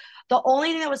Disneyland. The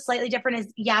only thing that was slightly different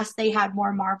is yes, they had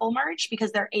more Marvel merch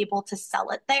because they're able to sell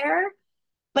it there.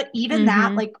 But even that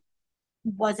Mm-hmm. like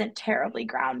wasn't terribly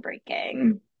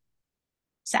groundbreaking,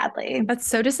 sadly. That's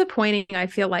so disappointing, I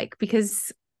feel like,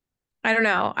 because I don't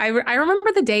know. I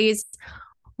remember the days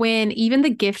when even the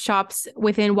gift shops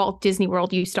within Walt Disney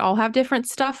World used to all have different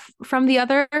stuff from the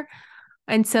other.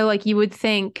 And so like you would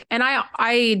think, and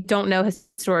I don't know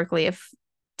historically if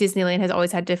Disneyland has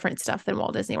always had different stuff than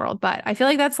Walt Disney World, but I feel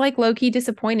like that's like low key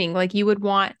disappointing. Like you would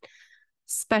want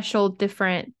special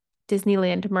different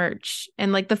Disneyland merch.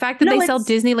 And like the fact that No, they sell it's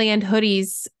Disneyland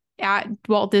hoodies at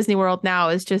Walt Disney World now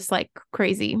is just like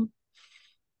crazy.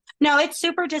 No, it's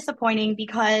super disappointing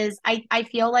because I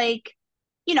feel like,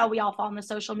 we all fall in the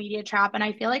social media trap. And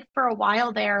I feel like for a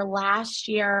while there last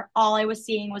year, all I was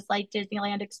seeing was like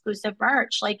Disneyland exclusive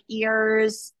merch, like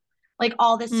ears, like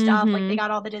all this stuff. Like they Mm-hmm.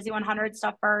 got all the Disney 100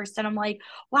 stuff first. And I'm like,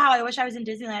 wow, I wish I was in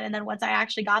Disneyland. And then once I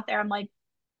actually got there, I'm like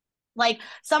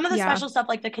some of the Yeah. special stuff,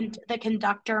 like the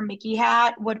conductor Mickey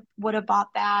hat would have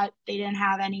bought that. They didn't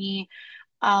have any.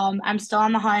 I'm still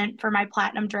on the hunt for my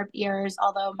platinum drip ears,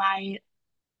 although my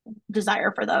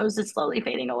desire for those is slowly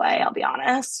fading away, I'll be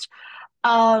honest.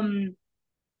 Um,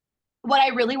 what I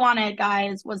really wanted,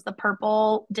 guys, was the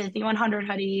purple Disney 100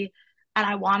 hoodie. And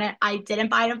I didn't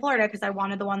buy it in Florida because I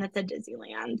wanted the one that said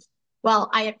Disneyland. Well,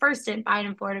 I at first didn't buy it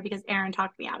in Florida because Aaron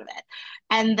talked me out of it.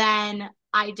 And then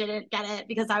I didn't get it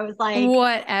because I was like, oh,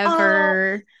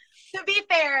 Whatever. to be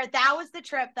fair, that was the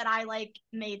trip that I like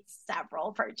made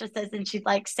several purchases. And she's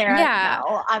like, Sarah, Yeah.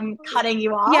 no, I'm cutting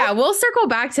you off. Yeah, we'll circle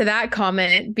back to that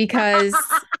comment because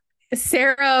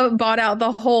Sarah bought out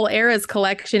the whole Eras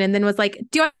collection and then was like,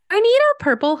 "Do I need a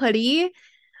purple hoodie?"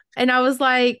 And I was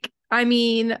like, "I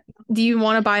mean, do you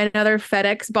want to buy another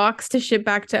FedEx box to ship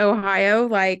back to Ohio?"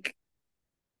 Like,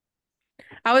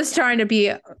 I was trying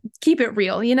to keep it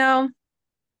real, you know?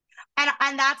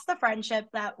 And that's the friendship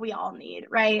that we all need,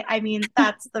 right? I mean,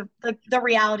 that's the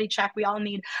reality check we all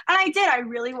need. And I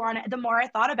really wanted, the more I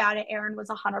thought about it, Erin was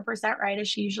 100% right, as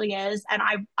she usually is. And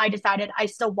I decided I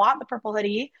still want the purple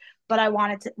hoodie, but I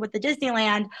wanted to with the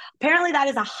Disneyland. Apparently that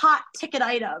is a hot ticket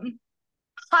item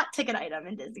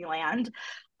in Disneyland.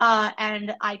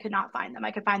 And I could not find them.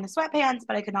 I could find the sweatpants,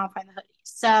 but I could not find the hoodie.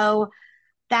 So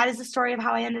that is the story of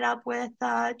how I ended up with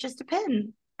just a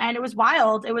pin. And it was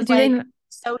wild. It was Do they like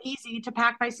so easy to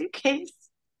pack my suitcase.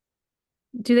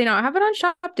 do they not have it on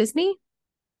Shop Disney?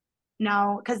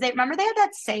 No, because they remember they had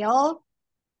that sale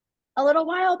a little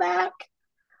while back.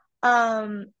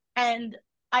 And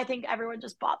I think everyone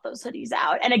just bought those hoodies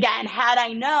out. And again, had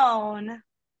I known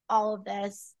all of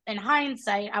this in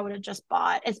hindsight, I would have just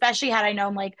bought, especially had I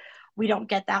known like we don't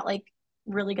get that like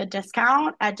really good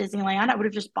discount at Disneyland. I would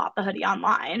have just bought the hoodie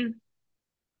online.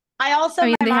 I My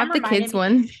mean, they mom have the reminded kids me,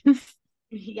 one.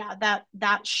 yeah,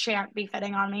 that shan't be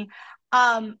fitting on me.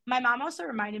 My mom also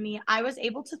reminded me I was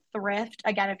able to thrift.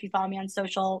 Again, if you follow me on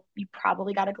social, you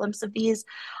probably got a glimpse of these.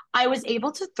 I was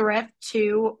able to thrift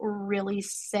two really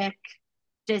sick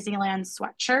Disneyland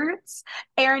sweatshirts.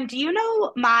 Erin, do you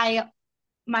know my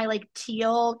like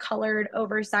teal colored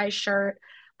oversized shirt?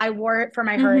 I wore it for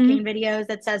my Mm-hmm. hurricane videos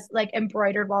that says like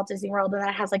embroidered Walt Disney World and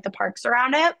that has like the parks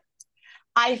around it.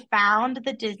 I found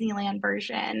the Disneyland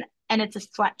version and it's a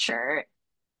sweatshirt.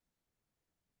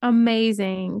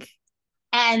 Amazing.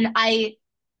 And I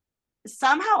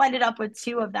somehow ended up with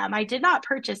two of them. I did not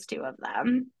purchase two of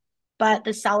them, but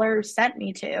the seller sent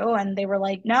me two, and they were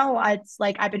like, "No, it's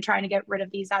like I've been trying to get rid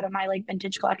of these out of my like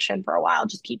vintage collection for a while.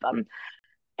 Just keep them."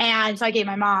 And so I gave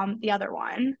my mom the other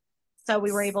one. So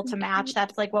we were able So to match. cute.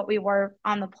 That's like what we wore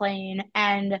on the plane.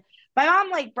 And my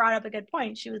mom like brought up a good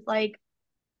point. She was like,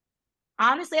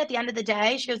 honestly, at the end of the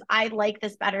day, she goes, I like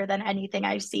this better than anything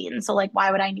I've seen. So like,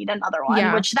 why would I need another one?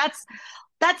 Yeah. Which that's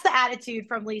the attitude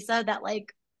from Lisa that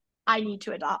like I need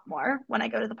to adopt more when I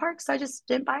go to the park. So I just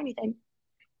didn't buy anything.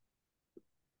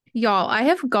 Y'all, I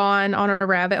have gone on a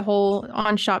rabbit hole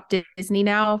on Shop Disney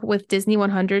now with Disney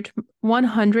 100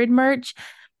 merch,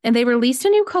 and they released a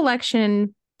new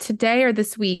collection today or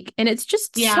this week, and it's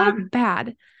just Yeah, so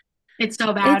bad. it's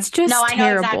so bad. It's No, just I know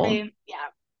terrible. exactly. Yeah,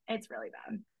 it's really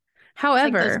bad.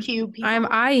 Like those However, cube I'm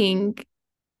people. eyeing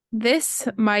this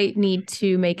might need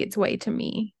to make its way to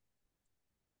me.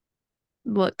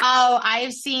 Look, Oh,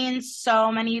 I've seen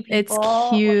so many it's people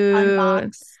like cute.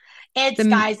 unbox. It's The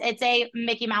guys, it's a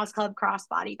Mickey Mouse Club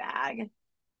crossbody bag.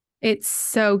 it's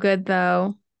so good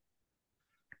though.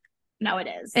 No, it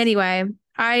is. Anyway,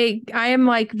 I am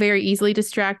like very easily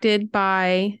distracted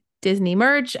by Disney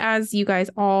merch, as you guys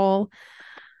all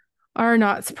are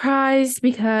not surprised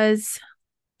because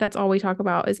that's all we talk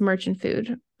about is merch and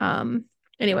food.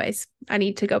 Anyways, I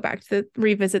need to go back to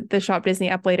revisit the Shop Disney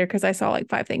app later because I saw like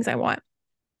 5 things I want.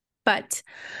 But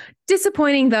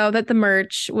disappointing though that the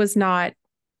merch was not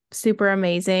super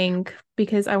amazing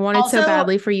because I wanted so Also,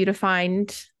 badly for you to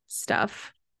find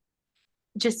stuff.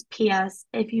 just PS,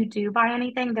 if you do buy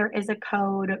anything, there is a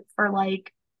code for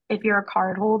like if you're a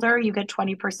card holder, you get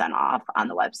 20% off on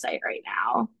the website right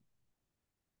now.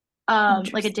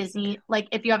 Like a Interesting. Disney, like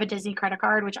if you have a Disney credit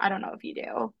card, which I don't know if you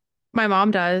do. My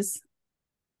mom does.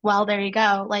 Well, there you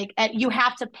go. Like you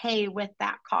have to pay with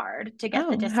that card to get the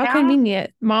Oh, how discount.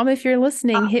 convenient. Mom, if you're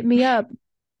listening, hit me up.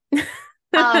 But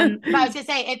I was gonna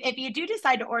say, if you do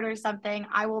decide to order something,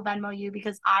 I will Venmo you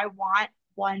because I want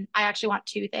one. I actually want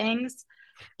two things,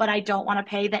 but I don't want to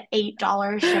pay the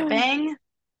 $8 shipping.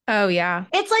 Oh, yeah.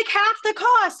 It's like half the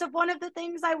cost of one of the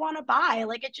things I want to buy.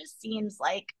 Like it just seems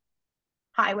like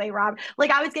highway rob. Like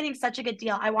I was getting such a good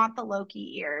deal. I want the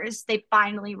Loki ears. They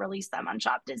finally released them on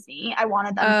Shop Disney. I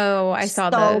wanted them Oh, I saw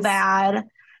so those. bad.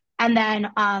 And then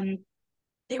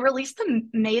they released the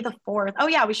May the 4th. Oh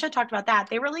yeah, we should have talked about that.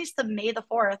 They released the May the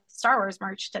 4th Star Wars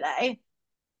merch today,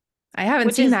 I haven't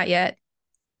which seen is that yet.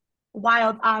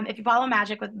 wild. If you follow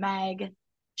Magic with Meg,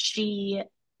 she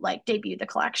like debuted the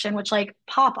collection, which like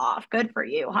pop off. Good for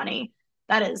you, honey.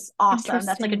 That is awesome.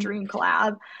 That's like a Interesting. dream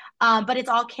collab. But it's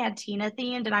all cantina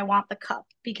themed, and I want the cup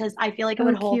because I feel like it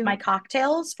would Oh, hold my cute.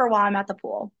 cocktails for while I'm at the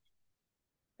pool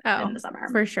in Oh, the summer.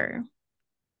 for sure.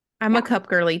 I'm a Yeah. cup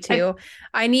girly I too.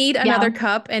 I need yeah, another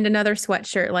cup and another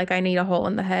sweatshirt. Like I need a hole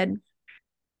in the head.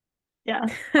 yeah,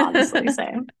 honestly,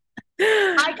 same.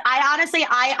 I honestly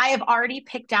I have already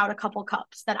picked out a couple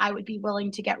cups that I would be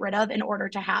willing to get rid of in order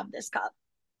to have this cup.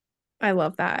 I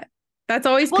love that. That's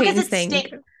always Well, because Peyton's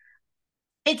thing.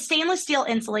 it's stainless steel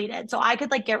insulated, so I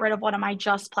could like get rid of one of my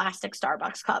just plastic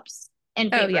Starbucks cups in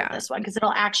Oh, favor of yeah. this one because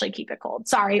it'll actually keep it cold.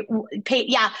 Sorry,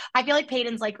 yeah, I feel like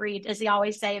Peyton's like Reed, as he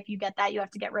always say, if you get that, you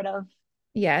have to get rid of.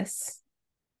 Yes.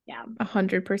 Yeah.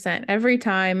 100% every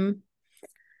time.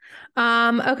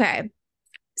 Okay.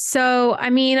 So, I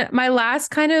mean, my last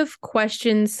kind of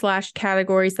questions slash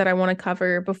categories that I want to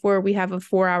cover before we have a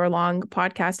 4 hour long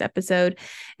podcast episode,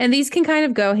 and these can kind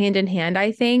of go hand in hand,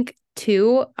 I think,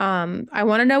 too. I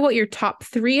want to know what your top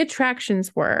 3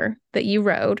 attractions were that you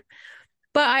rode,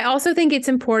 but I also think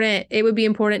it would be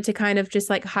important to kind of just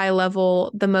like high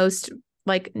level the most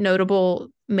like notable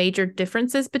major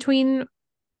differences between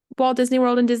Walt Disney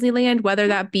World and Disneyland, whether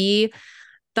that be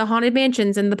the haunted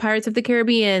mansions and the Pirates of the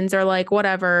Caribbeans or like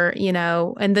whatever,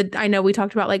 and I know we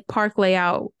talked about like park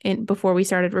layout before we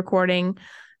started recording.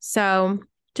 So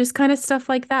just kind of stuff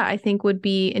like that I think would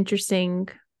be interesting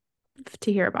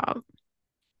to hear about.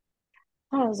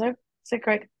 Oh, those are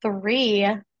great. Three.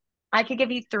 I could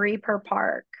give you three per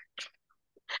park.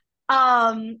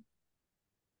 Um,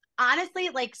 honestly,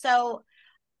 like so.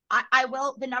 I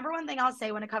will, the number one thing I'll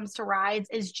say when it comes to rides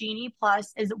is Genie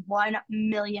Plus is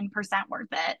 1,000,000% worth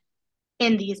it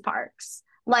in these parks.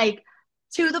 Like,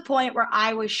 to the point where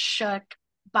I was shook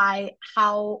by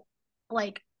how,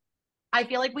 like, I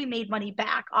feel like we made money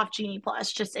back off Genie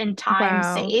Plus just in time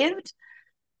Wow. saved.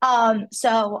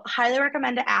 So highly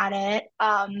recommend to add it.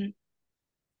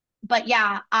 But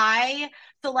yeah,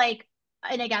 so like,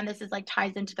 and again, this is like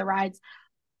ties into the rides.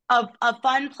 A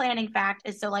fun planning fact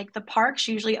is so like the parks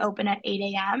usually open at 8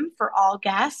 a.m. for all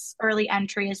guests. Early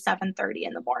entry is 7:30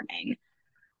 in the morning.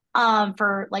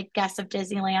 For like guests of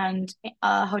Disneyland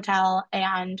Hotel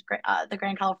and the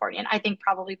Grand Californian. I think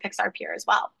probably Pixar Pier as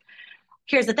well.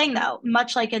 Here's the thing though,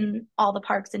 much like in all the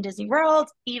parks in Disney World,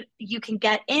 you can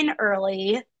get in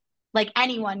early. Like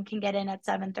anyone can get in at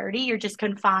 7:30. You're just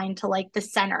confined to like the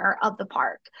center of the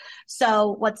park.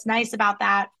 So what's nice about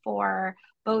that for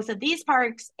both of these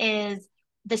parks is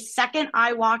the second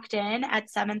I walked in at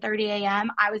 7:30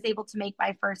 a.m., I was able to make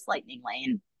my first lightning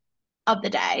lane of the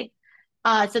day.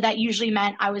 So that usually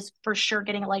meant I was for sure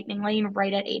getting a lightning lane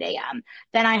right at 8 a.m.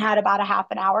 Then I had about a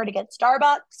half an hour to get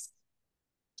Starbucks,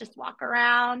 just walk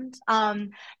around.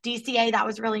 DCA, that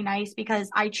was really nice because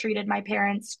I treated my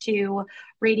parents to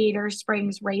Radiator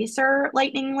Springs Racer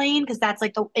Lightning Lane because that's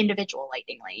like the individual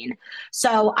Lightning Lane.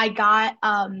 So I got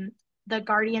the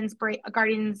Guardians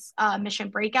Mission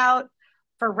Breakout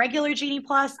for regular Genie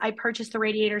Plus. I purchased the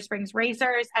Radiator Springs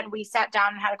Racers and we sat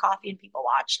down and had a coffee and people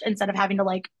watched instead of having to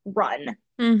like run to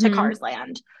Mm-hmm. Cars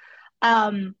Land.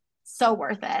 So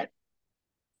worth it.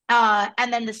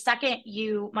 And then the second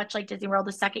you, much like Disney World,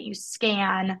 the second you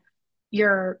scan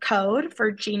your code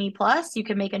for Genie Plus, you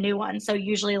can make a new one. So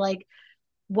usually, like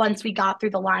once we got through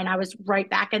the line, I was right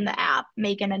back in the app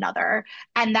making another.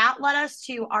 And that led us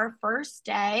to our first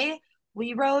day.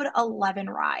 We rode 11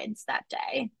 rides that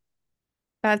day.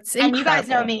 That's And you guys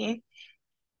know incredible. me,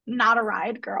 not a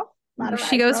ride girl, not a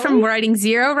She ride goes from girly. riding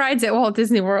 0 rides at Walt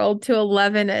Disney World to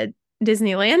 11 at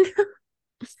Disneyland.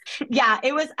 Yeah,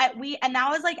 it was and that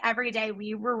was like every day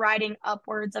we were riding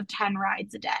upwards of 10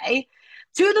 rides a day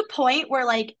to the point where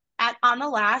like on the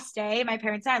last day my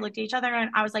parents and I looked at each other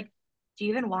and I was like, do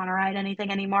you even want to ride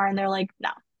anything anymore? And they're like, no,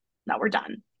 we're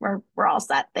done, we're all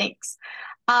set, thanks.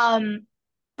 um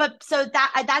but so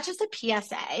that's just a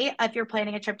PSA. If you're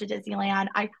planning a trip to Disneyland,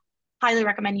 I highly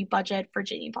recommend you budget for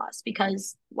Genie Plus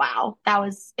because wow,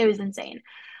 it was insane.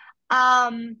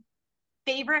 um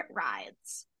Favorite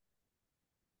rides: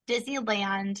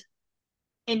 Disneyland,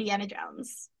 Indiana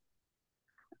Jones,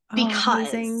 Oh,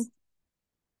 because amazing.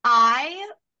 I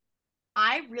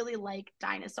I really like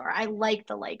dinosaur. I like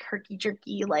the like herky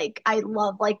jerky, like I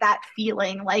love like that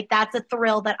feeling. Like that's a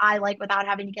thrill that I like without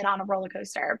having to get on a roller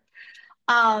coaster.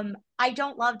 I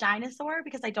don't love dinosaur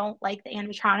because I don't like the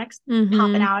animatronics popping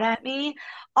Mm-hmm. out at me.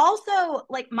 Also,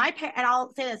 like and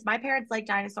I'll say this, my parents like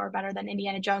dinosaur better than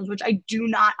Indiana Jones, which I do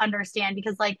not understand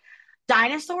because like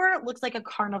dinosaur looks like a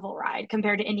carnival ride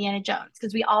compared to Indiana Jones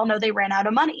because we all know they ran out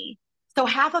of money. So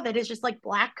half of it is just like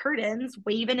black curtains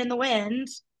waving in the wind.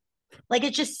 Like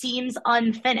it just seems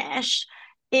unfinished.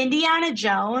 Indiana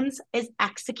Jones is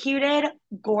executed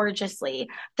gorgeously.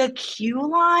 The queue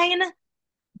line,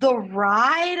 the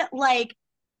ride, like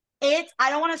I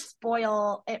don't want to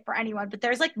spoil it for anyone, but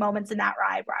there's like moments in that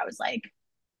ride where I was like,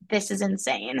 this is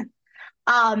insane.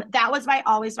 That was my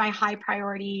always my high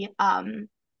priority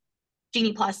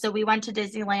Genie Plus. So we went to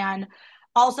Disneyland.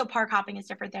 Also, park hopping is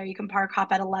different there. You can park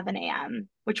hop at 11 a.m.,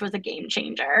 which was a game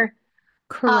changer.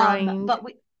 Crying. But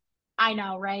I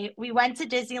know, right? We went to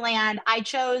Disneyland. I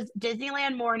chose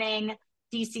Disneyland morning,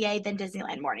 DCA, then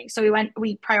Disneyland morning. So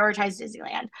we prioritized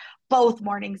Disneyland. Both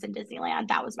mornings in Disneyland.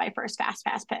 That was my first fast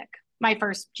pass pick, my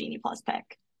first Genie Plus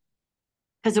pick,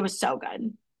 because it was so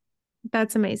good.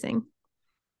 That's amazing.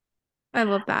 I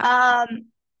love that. Um,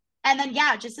 and then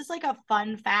yeah, just as like a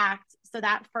fun fact. So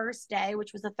that first day,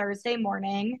 which was a Thursday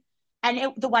morning,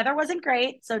 and the weather wasn't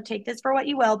great, so take this for what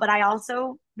you will. But I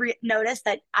also noticed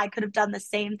that I could have done the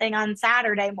same thing on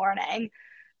Saturday morning.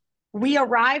 We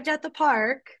arrived at the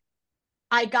park.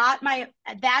 I got my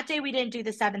that day we didn't do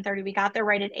the 7:30. We got there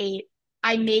right at 8.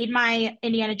 I made my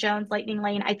Indiana Jones Lightning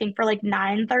Lane, I think for like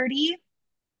 9:30.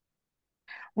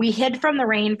 We hid from the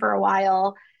rain for a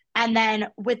while. And then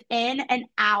within an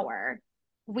hour,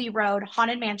 we rode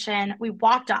Haunted Mansion. We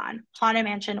walked on Haunted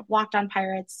Mansion, walked on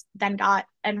Pirates, then got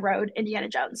and rode Indiana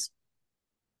Jones.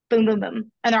 Boom, boom,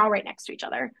 boom. And they're all right next to each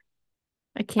other.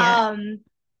 I can't. Um,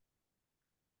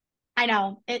 I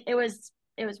know it was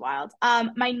wild.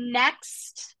 My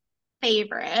next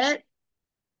favorite,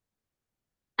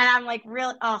 and I'm like,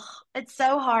 real, oh, it's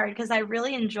so hard because I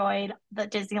really enjoyed the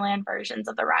Disneyland versions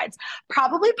of the rides.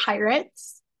 Probably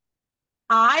Pirates.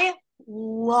 I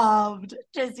loved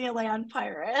Disneyland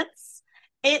Pirates.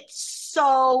 It's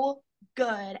so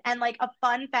good. And like a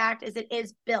fun fact is it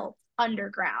is built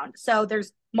underground. So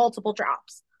there's multiple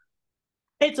drops.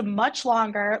 It's much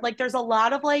longer. Like there's a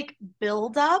lot of like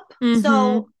build up. Mm-hmm.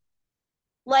 So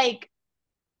like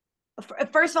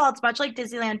first of all, it's much like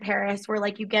Disneyland Paris, where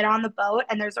like you get on the boat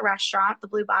and there's a restaurant, the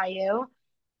Blue Bayou.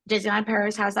 Disneyland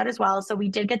Paris has that as well. So we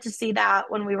did get to see that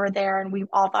when we were there, and we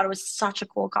all thought it was such a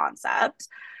cool concept.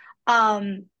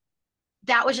 Um,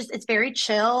 that was just it's very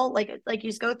chill. Like you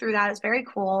just go through that. It's very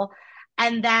cool.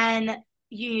 And then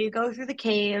you go through the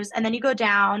caves and then you go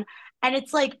down and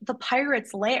it's like the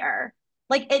pirate's lair.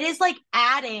 Like it is like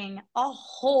adding a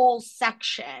whole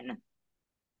section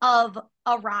of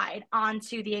a ride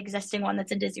onto the existing one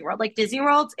that's in Disney World. Like Disney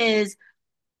World is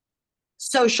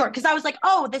so short because I was like,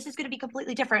 oh, this is going to be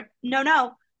completely different. No,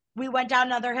 no. We went down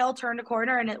another hill, turned a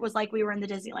corner, and it was like we were in the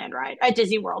Disneyland ride, a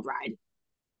Disney World ride.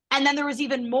 And then there was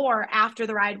even more after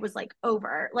the ride was like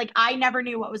over. Like I never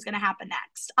knew what was going to happen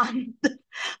next on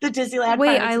the Disneyland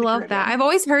Wait, Pirates I of the love that. Caribbean. I've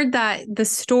always heard that the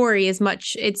story is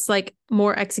much, it's like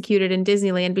more executed in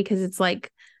Disneyland because it's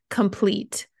like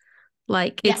complete.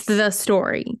 Like it's Yes, the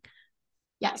story.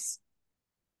 yes,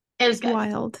 it was good.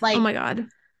 Wild. Oh Like my God.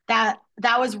 that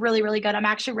was really really good. I'm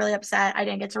actually really upset I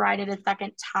didn't get to ride it a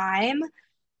second time.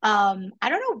 I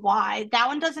don't know why. That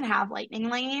one doesn't have Lightning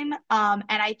Lane. And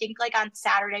I think like on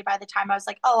Saturday by the time I was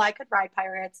like, oh, I could ride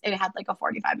Pirates, it had like a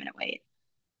 45-minute wait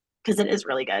because it is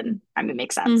really good. I mean, it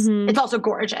makes sense. Mm-hmm. It's also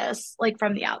gorgeous. Like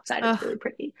from the outside, it's really Ugh.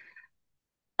 pretty.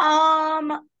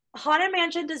 Haunted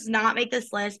Mansion does not make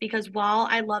this list because while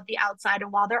I love the outside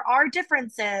and while there are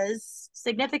differences,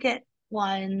 significant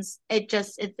ones,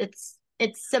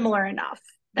 it's similar enough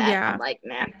that I'm Yeah. like,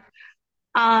 man.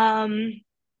 Um,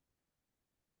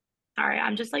 Sorry,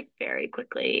 I'm just like very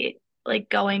quickly like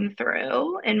going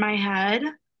through in my head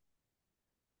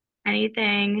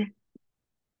anything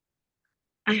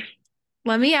I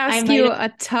Let me I ask might you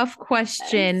have a tough missed.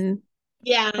 question.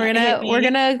 Yeah, We're hit gonna, we're me.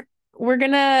 gonna, we're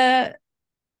gonna,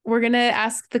 we're gonna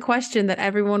ask the question that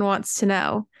everyone wants to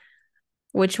know.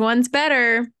 Which one's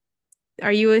better?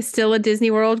 Are you still a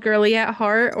Disney World girly at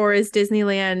heart, or is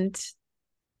Disneyland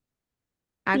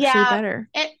actually Yeah, better?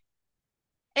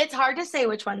 it's hard to say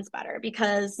which one's better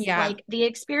because Yeah. like the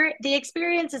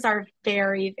experiences are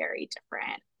very very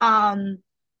different.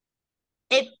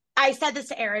 If I said this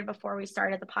to Aaron before we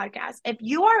started the podcast, if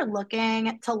you are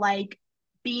looking to like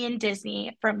be in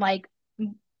Disney from like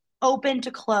open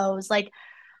to close, like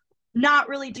not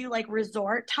really do like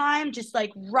resort time, just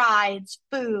like rides,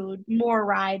 food, more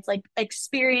rides, like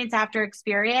experience after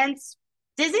experience.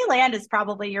 Disneyland is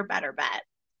probably your better bet.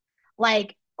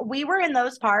 Like we were in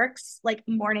those parks like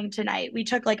morning to night. We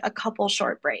took like a couple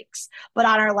short breaks, but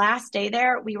on our last day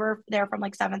there, we were there from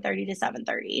like 7:30 to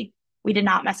 7:30. We did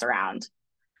not mess around.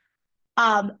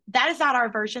 That is not our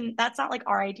version. That's not like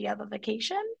our idea of a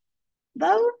vacation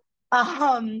though.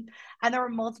 And there were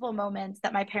multiple moments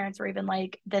that my parents were even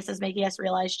like, this is making us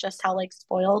realize just how like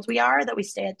spoiled we are that we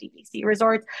stay at DVC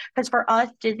resorts. Because for us,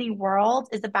 Disney World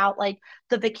is about like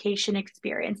the vacation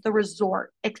experience, the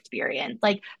resort experience,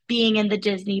 like being in the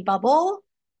Disney bubble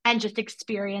and just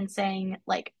experiencing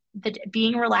like the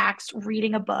being relaxed,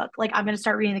 reading a book. Like I'm gonna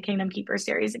start reading the Kingdom Keeper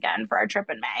series again for our trip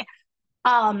in May.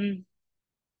 Um,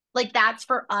 like that's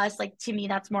for us, like to me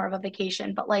that's more of a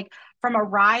vacation, but like from a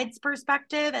rides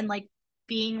perspective and like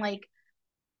being like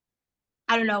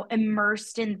I don't know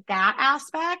immersed in that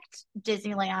aspect,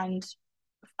 Disneyland,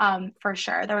 for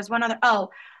sure. There was one other, oh,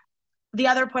 the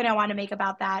other point I want to make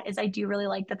about that is I do really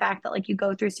like the fact that like you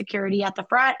go through security at the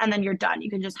front and then you're done. You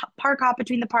can just park hop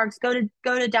between the parks, go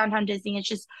to downtown Disney. It's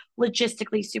just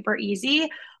logistically super easy.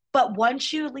 But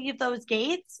once you leave those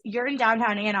gates, you're in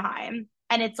downtown Anaheim,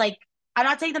 and it's like I'm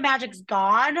not saying the magic's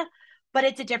gone, but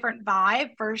it's a different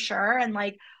vibe for sure. And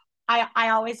like I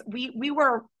always we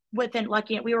were within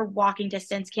lucky we were walking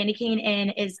distance. Candy Cane Inn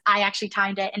is I actually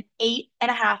timed it an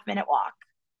 8.5 minute walk,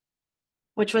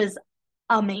 which was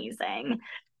amazing.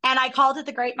 And I called it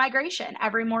the Great Migration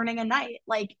every morning and night.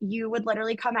 Like you would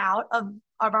literally come out of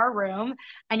our room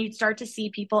and you'd start to see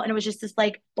people, and it was just this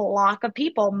like block of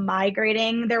people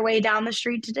migrating their way down the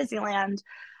street to Disneyland.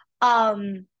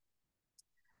 Um,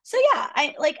 so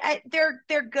yeah,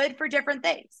 they're good for different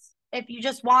things. If you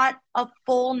just want a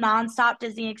full nonstop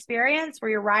Disney experience where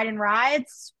you're riding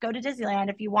rides, go to Disneyland.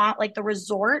 If you want like the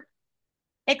resort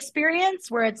experience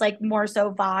where it's like more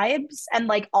so vibes and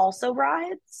like also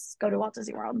rides, go to Walt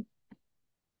Disney World.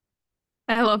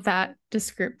 I love that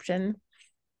description.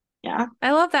 Yeah.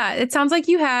 I love that. It sounds like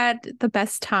you had the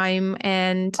best time.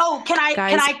 And Oh, guys,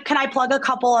 can I plug a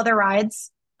couple other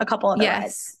rides? A couple other rides.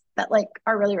 yes. that like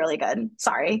are really, really good.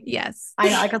 Sorry. Yes. I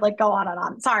know I could like go on and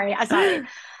on. Sorry. I sorry.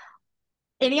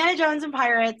 Indiana Jones and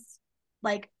Pirates,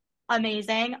 like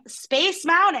amazing. Space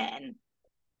Mountain,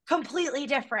 completely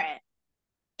different.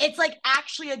 It's like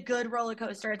actually a good roller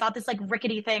coaster. It's not this like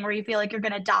rickety thing where you feel like you're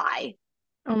gonna die.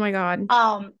 Oh my God.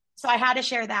 So I had to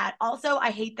share that. Also,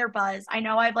 I hate their buzz. I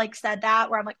know I've like said that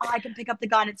where I'm like, oh, I can pick up the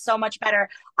gun. It's so much better.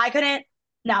 I couldn't,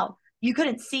 no, you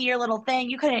couldn't see your little thing.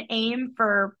 You couldn't aim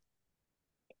for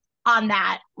on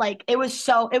that. Like it was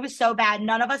so bad.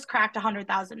 None of us cracked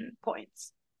 100,000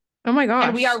 points. Oh my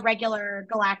And we are gosh. regular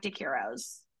galactic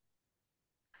heroes.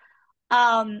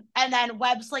 And then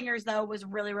Web Slingers though was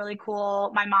really, really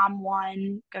cool. My mom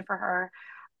won. Good for her.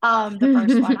 The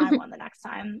first one, I won the next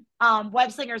time.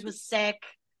 Web Slingers was sick.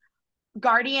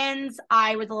 Guardians,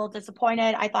 I was a little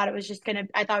disappointed. I thought it was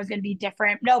gonna be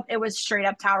different. Nope, it was straight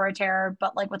up Tower of Terror,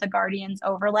 but like with a Guardians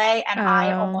overlay, and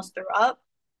I Oh, almost threw up.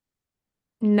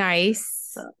 nice.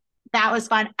 So that was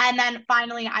fun. And then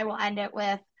finally I will end it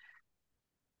with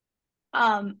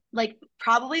like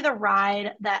probably the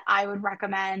ride that I would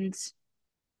recommend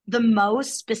the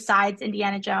most besides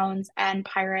Indiana Jones and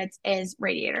Pirates is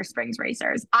Radiator Springs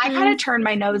Racers. I kind Mm. of turned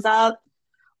my nose up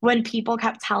when people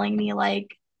kept telling me like,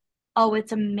 "Oh,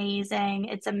 it's amazing.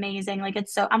 It's amazing." Like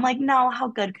it's so I'm like, "No, how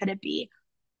good could it be?"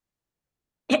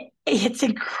 It's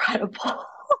incredible.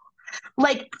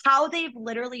 Like how they've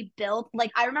literally built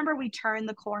like I remember we turned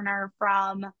the corner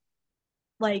from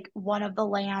like one of the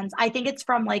lands. I think it's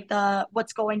from like the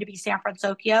what's going to be San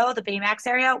Francisco, the Baymax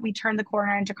area. We turned the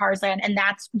corner into Cars Land, and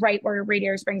that's right where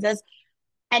Radiator Springs is.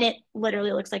 And it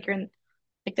literally looks like you're in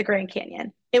like the Grand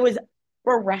Canyon. It was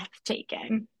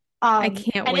breathtaking. I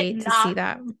can't And wait to see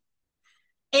that.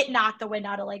 it knocked the wind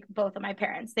out of like both of my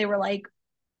parents. They were like,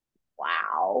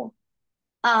 wow.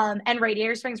 And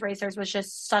Radiator Springs Racers was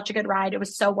just such a good ride. It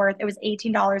was so worth it. Was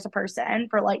 $18 a person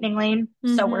for Lightning Lane.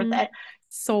 So worth Mm-hmm. it.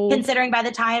 Sold. Considering by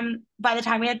the time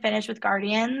we had finished with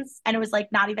Guardians and it was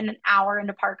like not even an hour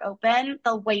into park open,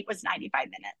 the wait was 95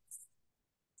 minutes.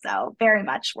 So very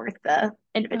much worth the Oh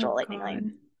individual Lightning Lane.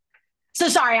 God. So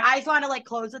sorry, I just want to like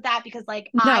close with that because like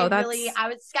No, that's I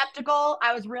was skeptical.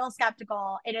 I was real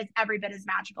skeptical. It is every bit as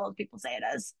magical as people say it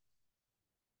is.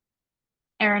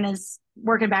 Aaron is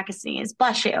working back a sneeze.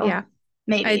 Bless you. yeah.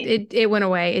 Maybe. It went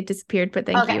away. It disappeared, but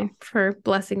thank Okay. you for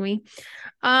blessing me.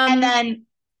 And Um, then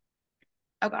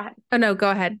oh go ahead. oh no, go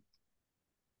ahead.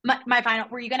 My final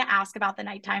were you gonna ask about the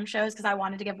nighttime shows? Because I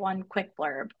wanted to give one quick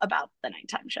blurb about the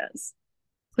nighttime shows.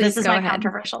 This Please is go my ahead.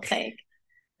 controversial take.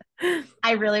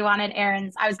 I really wanted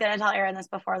I was going to tell Aaron this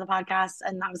before the podcast,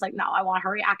 and I was like, no, I want her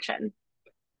reaction.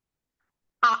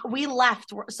 We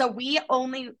left. So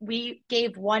we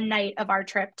gave one night of our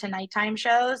trip to nighttime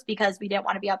shows because we didn't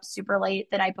want to be up super late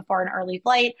the night before an early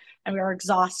flight, and we were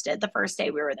exhausted the first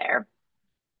day we were there.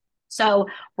 So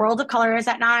World of Color is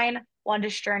at 9,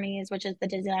 Wondrous Journeys, which is the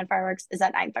Disneyland fireworks, is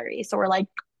at 9:30. So we're like,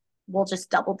 we'll just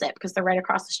double dip because they're right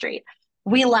across the street.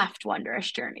 We left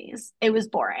Wondrous Journeys. It was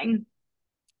boring.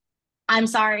 I'm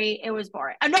sorry, it was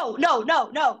boring. No, no, no,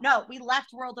 no, no. We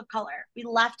left World of Color. We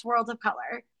left World of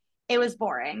Color. It was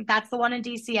boring. That's the one in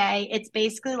DCA. It's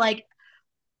basically like,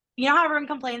 you know how everyone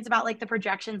complains about like the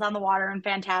projections on the water and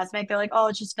Fantasmic? They're like, oh,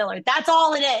 it's just filler. That's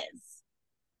all it is.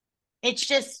 It's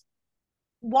just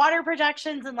water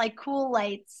projections and like cool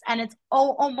lights. And it's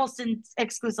almost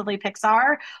exclusively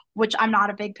Pixar, which I'm not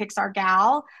a big Pixar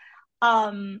gal.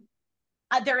 Um,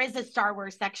 there is a Star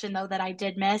Wars section though that I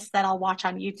did miss that I'll watch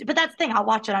on YouTube. But that's the thing, I'll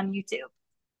watch it on YouTube.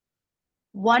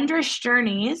 Wondrous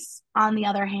Journeys, on the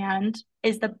other hand,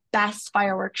 is the best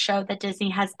fireworks show that Disney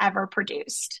has ever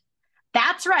produced.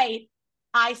 That's right.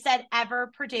 I said ever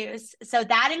produced. So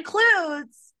that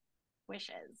includes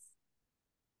Wishes.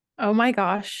 Oh my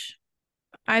gosh.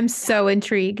 I'm Yeah. so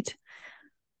intrigued.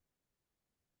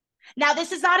 Now,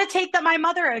 this is not a take that my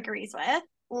mother agrees with.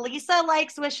 Lisa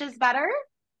likes Wishes better.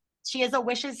 She is a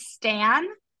Wishes stan.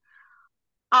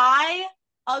 I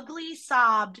ugly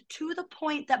sobbed to the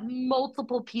point that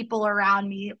multiple people around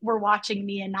me were watching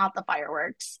me and not the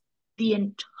fireworks the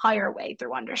entire way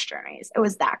through Wondrous Journeys. It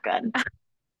was that good.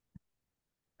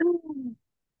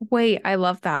 Wait, I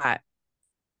love that.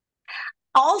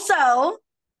 Also,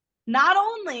 not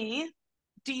only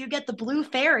do you get the blue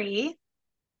fairy,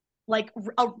 like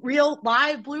a real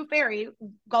live blue fairy,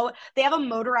 they have a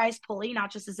motorized pulley,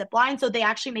 not just a zip line. So they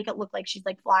actually make it look like she's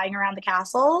like flying around the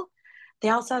castle. They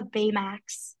also have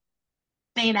Baymax.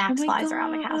 Oh Baymax my flies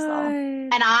around the castle. God.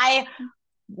 And I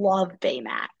love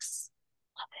Baymax.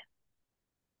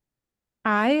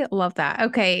 I love that.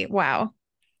 Okay, wow.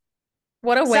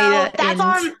 What a way So to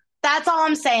end. that's all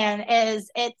I'm saying is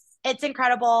it's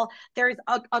incredible. There's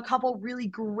a couple really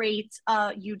great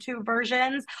YouTube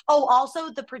versions. Oh,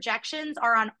 also the projections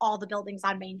are on all the buildings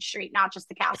on Main Street, not just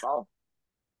the castle.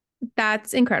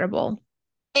 That's incredible.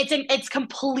 It's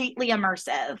completely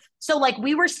immersive. So like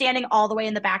we were standing all the way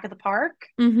in the back of the park,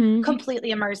 Mm-hmm.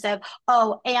 completely immersive.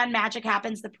 Oh, and Magic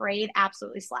Happens, the parade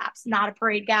absolutely slaps. Not a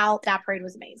parade gal. That parade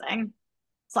was amazing.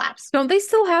 Slaps. Don't they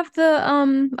still have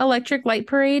the electric light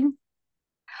parade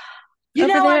You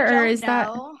over know, I there, or don't is that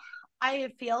know. I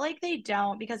feel like they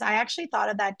don't because I actually thought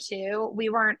of that too. We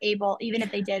weren't able, even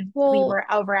if they did, we well, were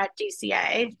over at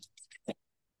DCA.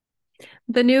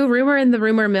 the new rumor in the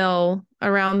rumor mill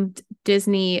around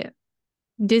Disney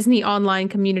online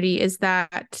community is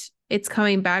that it's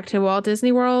coming back to Walt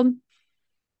Disney World.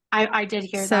 I did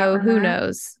hear that So who rumor.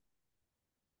 knows?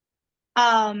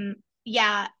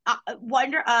 Yeah,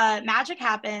 Wonder Magic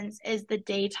Happens is the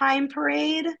daytime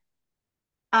parade.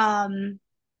 Um,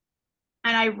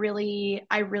 and I really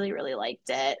liked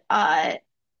it.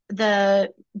 The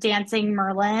Dancing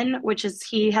Merlin, which is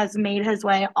he has made his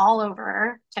way all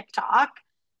over TikTok.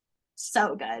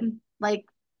 So good. Like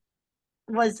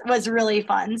was really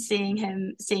fun seeing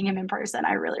him in person.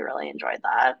 I really enjoyed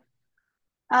that.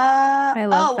 I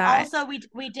love Oh, that. also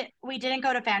we didn't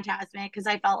go to Fantasmic because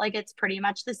I felt like it's pretty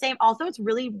much the same. Also, it's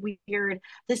really weird.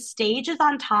 The stage is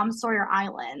on Tom Sawyer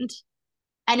Island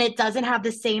and it doesn't have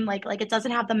the same like it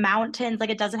doesn't have the mountains, like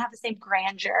it doesn't have the same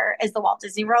grandeur as the Walt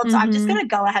Disney World. So I'm just Mm-hmm. gonna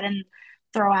go ahead and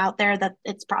throw out there that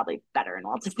it's probably better in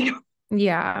Walt Disney World.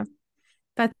 Yeah,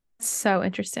 that's so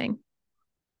interesting.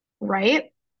 Right?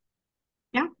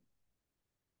 Yeah.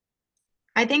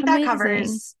 I think that Amazing.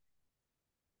 covers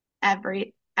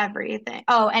everything.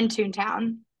 Oh, and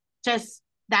Toontown. Just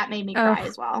that made me cry Oh,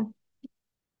 as well.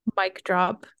 mic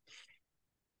drop.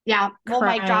 Yeah, we'll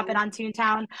mic drop it Crying. on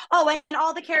Toontown. Oh, and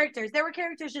all the characters. There were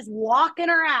characters just walking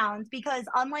around because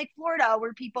unlike Florida,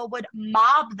 where people would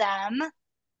mob them,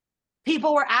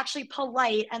 people were actually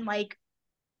polite and like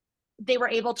they were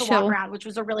able to walk Chill. around, which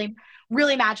was a really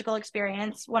magical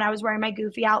experience. When I was wearing my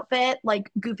Goofy outfit, like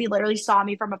Goofy literally saw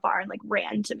me from afar and like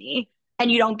ran to me.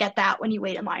 And you don't get that when you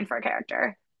wait in line for a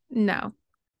character. No.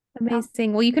 Yeah.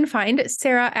 Amazing. Well, you can find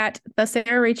Sarah at the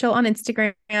Sarah Rachel on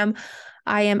Instagram.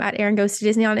 I am at Erin Goes to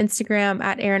Disney on Instagram,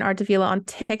 at Erin Artavila on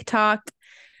TikTok.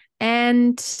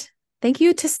 And thank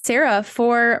you to Sarah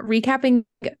for recapping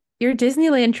your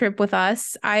Disneyland trip with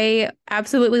us. I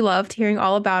absolutely loved hearing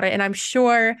all about it. And I'm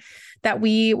sure that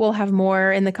we will have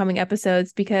more in the coming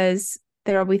episodes because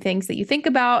there will be things that you think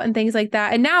about and things like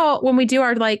that. And now when we do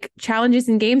our like challenges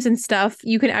and games and stuff,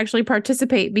 you can actually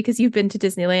participate because you've been to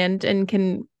Disneyland and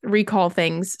can recall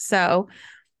things. So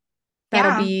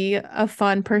that'll Yeah. be a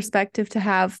fun perspective to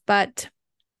have. But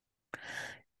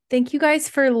thank you guys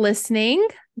for listening.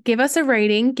 Give us a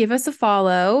rating, give us a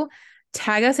follow,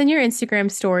 tag us in your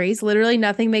Instagram stories. Literally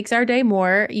nothing makes our day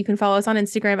more. You can follow us on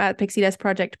Instagram at Pixie Dust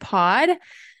Project Pod.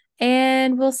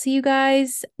 And we'll see you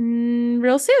guys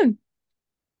real soon.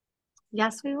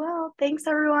 Yes, we will. Thanks,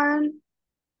 everyone.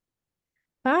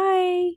 Bye.